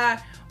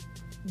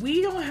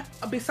 We don't.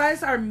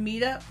 Besides our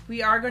meetup,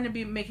 we are going to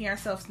be making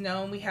ourselves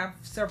known. We have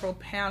several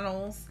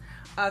panels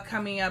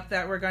coming up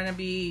that we're going to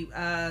be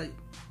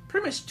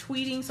pretty much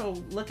tweeting.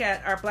 So look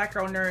at our Black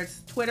Girl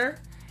Nerds Twitter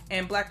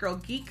and Black Girl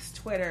Geeks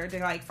Twitter to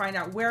like find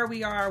out where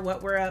we are,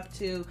 what we're up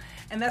to,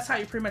 and that's how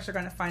you pretty much are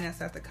going to find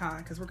us at the con,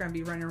 because we're going to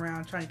be running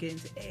around trying to get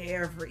into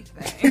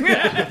everything.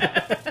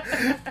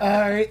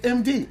 All right,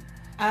 MD.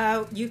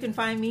 You can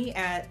find me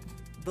at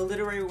The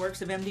Literary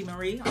Works of MD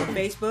Marie on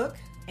Facebook,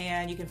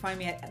 and you can find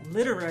me at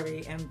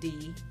Literary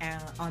MD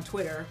on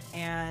Twitter,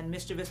 and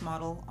Mischievous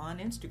Model on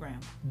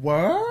Instagram.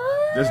 What?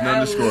 There's an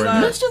underscore in there.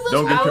 Mischievous?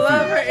 Don't get I confused.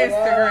 love her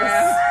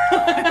Instagram.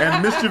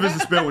 And mischievous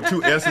is spelled with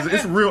 2 S's.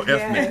 It's real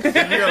ethnic. You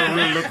gotta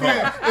really look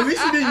hard. At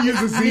least you didn't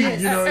use a Z,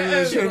 you know.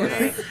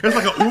 It's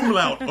like an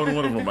umlaut on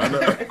one of them. I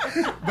know.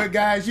 But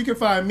guys, you can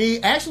find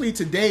me actually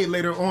today,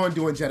 later on,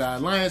 doing Jedi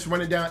Alliance,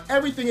 running down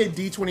everything at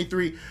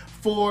D23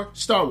 for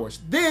Star Wars.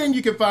 Then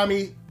you can find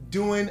me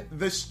doing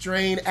the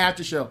Strain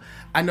After Show.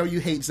 I know you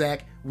hate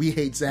Zach. We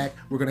hate Zach.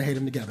 We're going to hate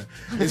him together.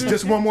 It's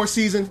just one more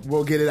season.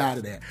 We'll get it out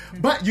of there.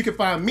 But you can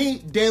find me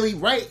daily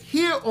right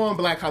here on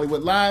Black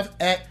Hollywood Live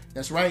at,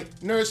 that's right,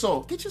 Nerd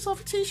Soul. Get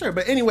yourself a t-shirt.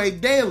 But anyway,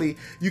 daily,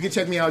 you can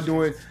check me out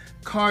doing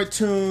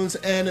cartoons,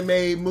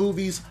 anime,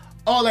 movies,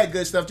 all that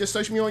good stuff. Just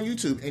search me on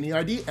YouTube,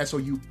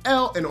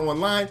 NERDSOUL, and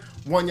online,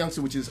 One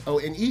Youngster, which is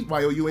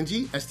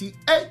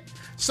ONEYOUNGSTA.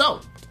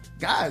 So,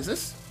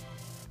 guys,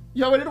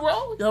 y'all ready to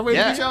roll? Y'all ready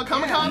to get y'all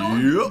Comic-Con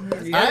on? Yep. All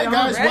right,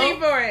 guys. Ready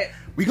for it.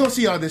 We gonna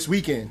see y'all this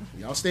weekend.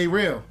 Y'all stay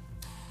real.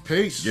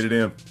 Peace. Get it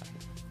in.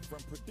 From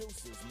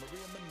producers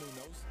Maria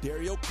Menounos,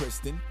 Dario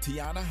Kristen,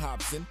 Tiana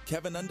Hobson,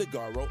 Kevin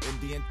Undergaro,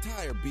 and the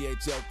entire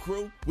BHL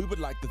crew, we would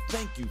like to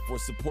thank you for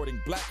supporting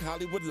Black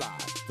Hollywood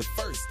Live, the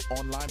first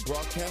online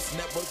broadcast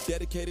network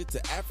dedicated to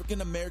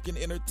African American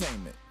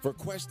entertainment. For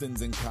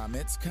questions and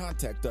comments,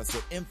 contact us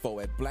at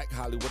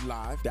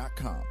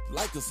info@blackhollywoodlive.com.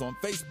 Like us on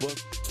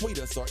Facebook, tweet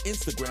us, or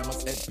Instagram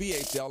us at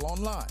BHL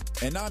Online.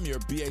 And I'm your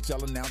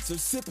BHL announcer,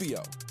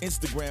 Scipio.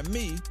 Instagram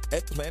me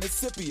at Planet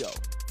Scipio.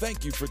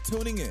 Thank you for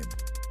tuning in.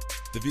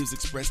 The views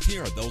expressed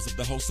here are those of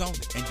the host only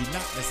and do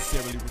not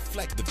necessarily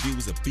reflect the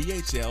views of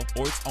BHL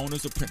or its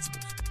owners or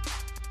principals.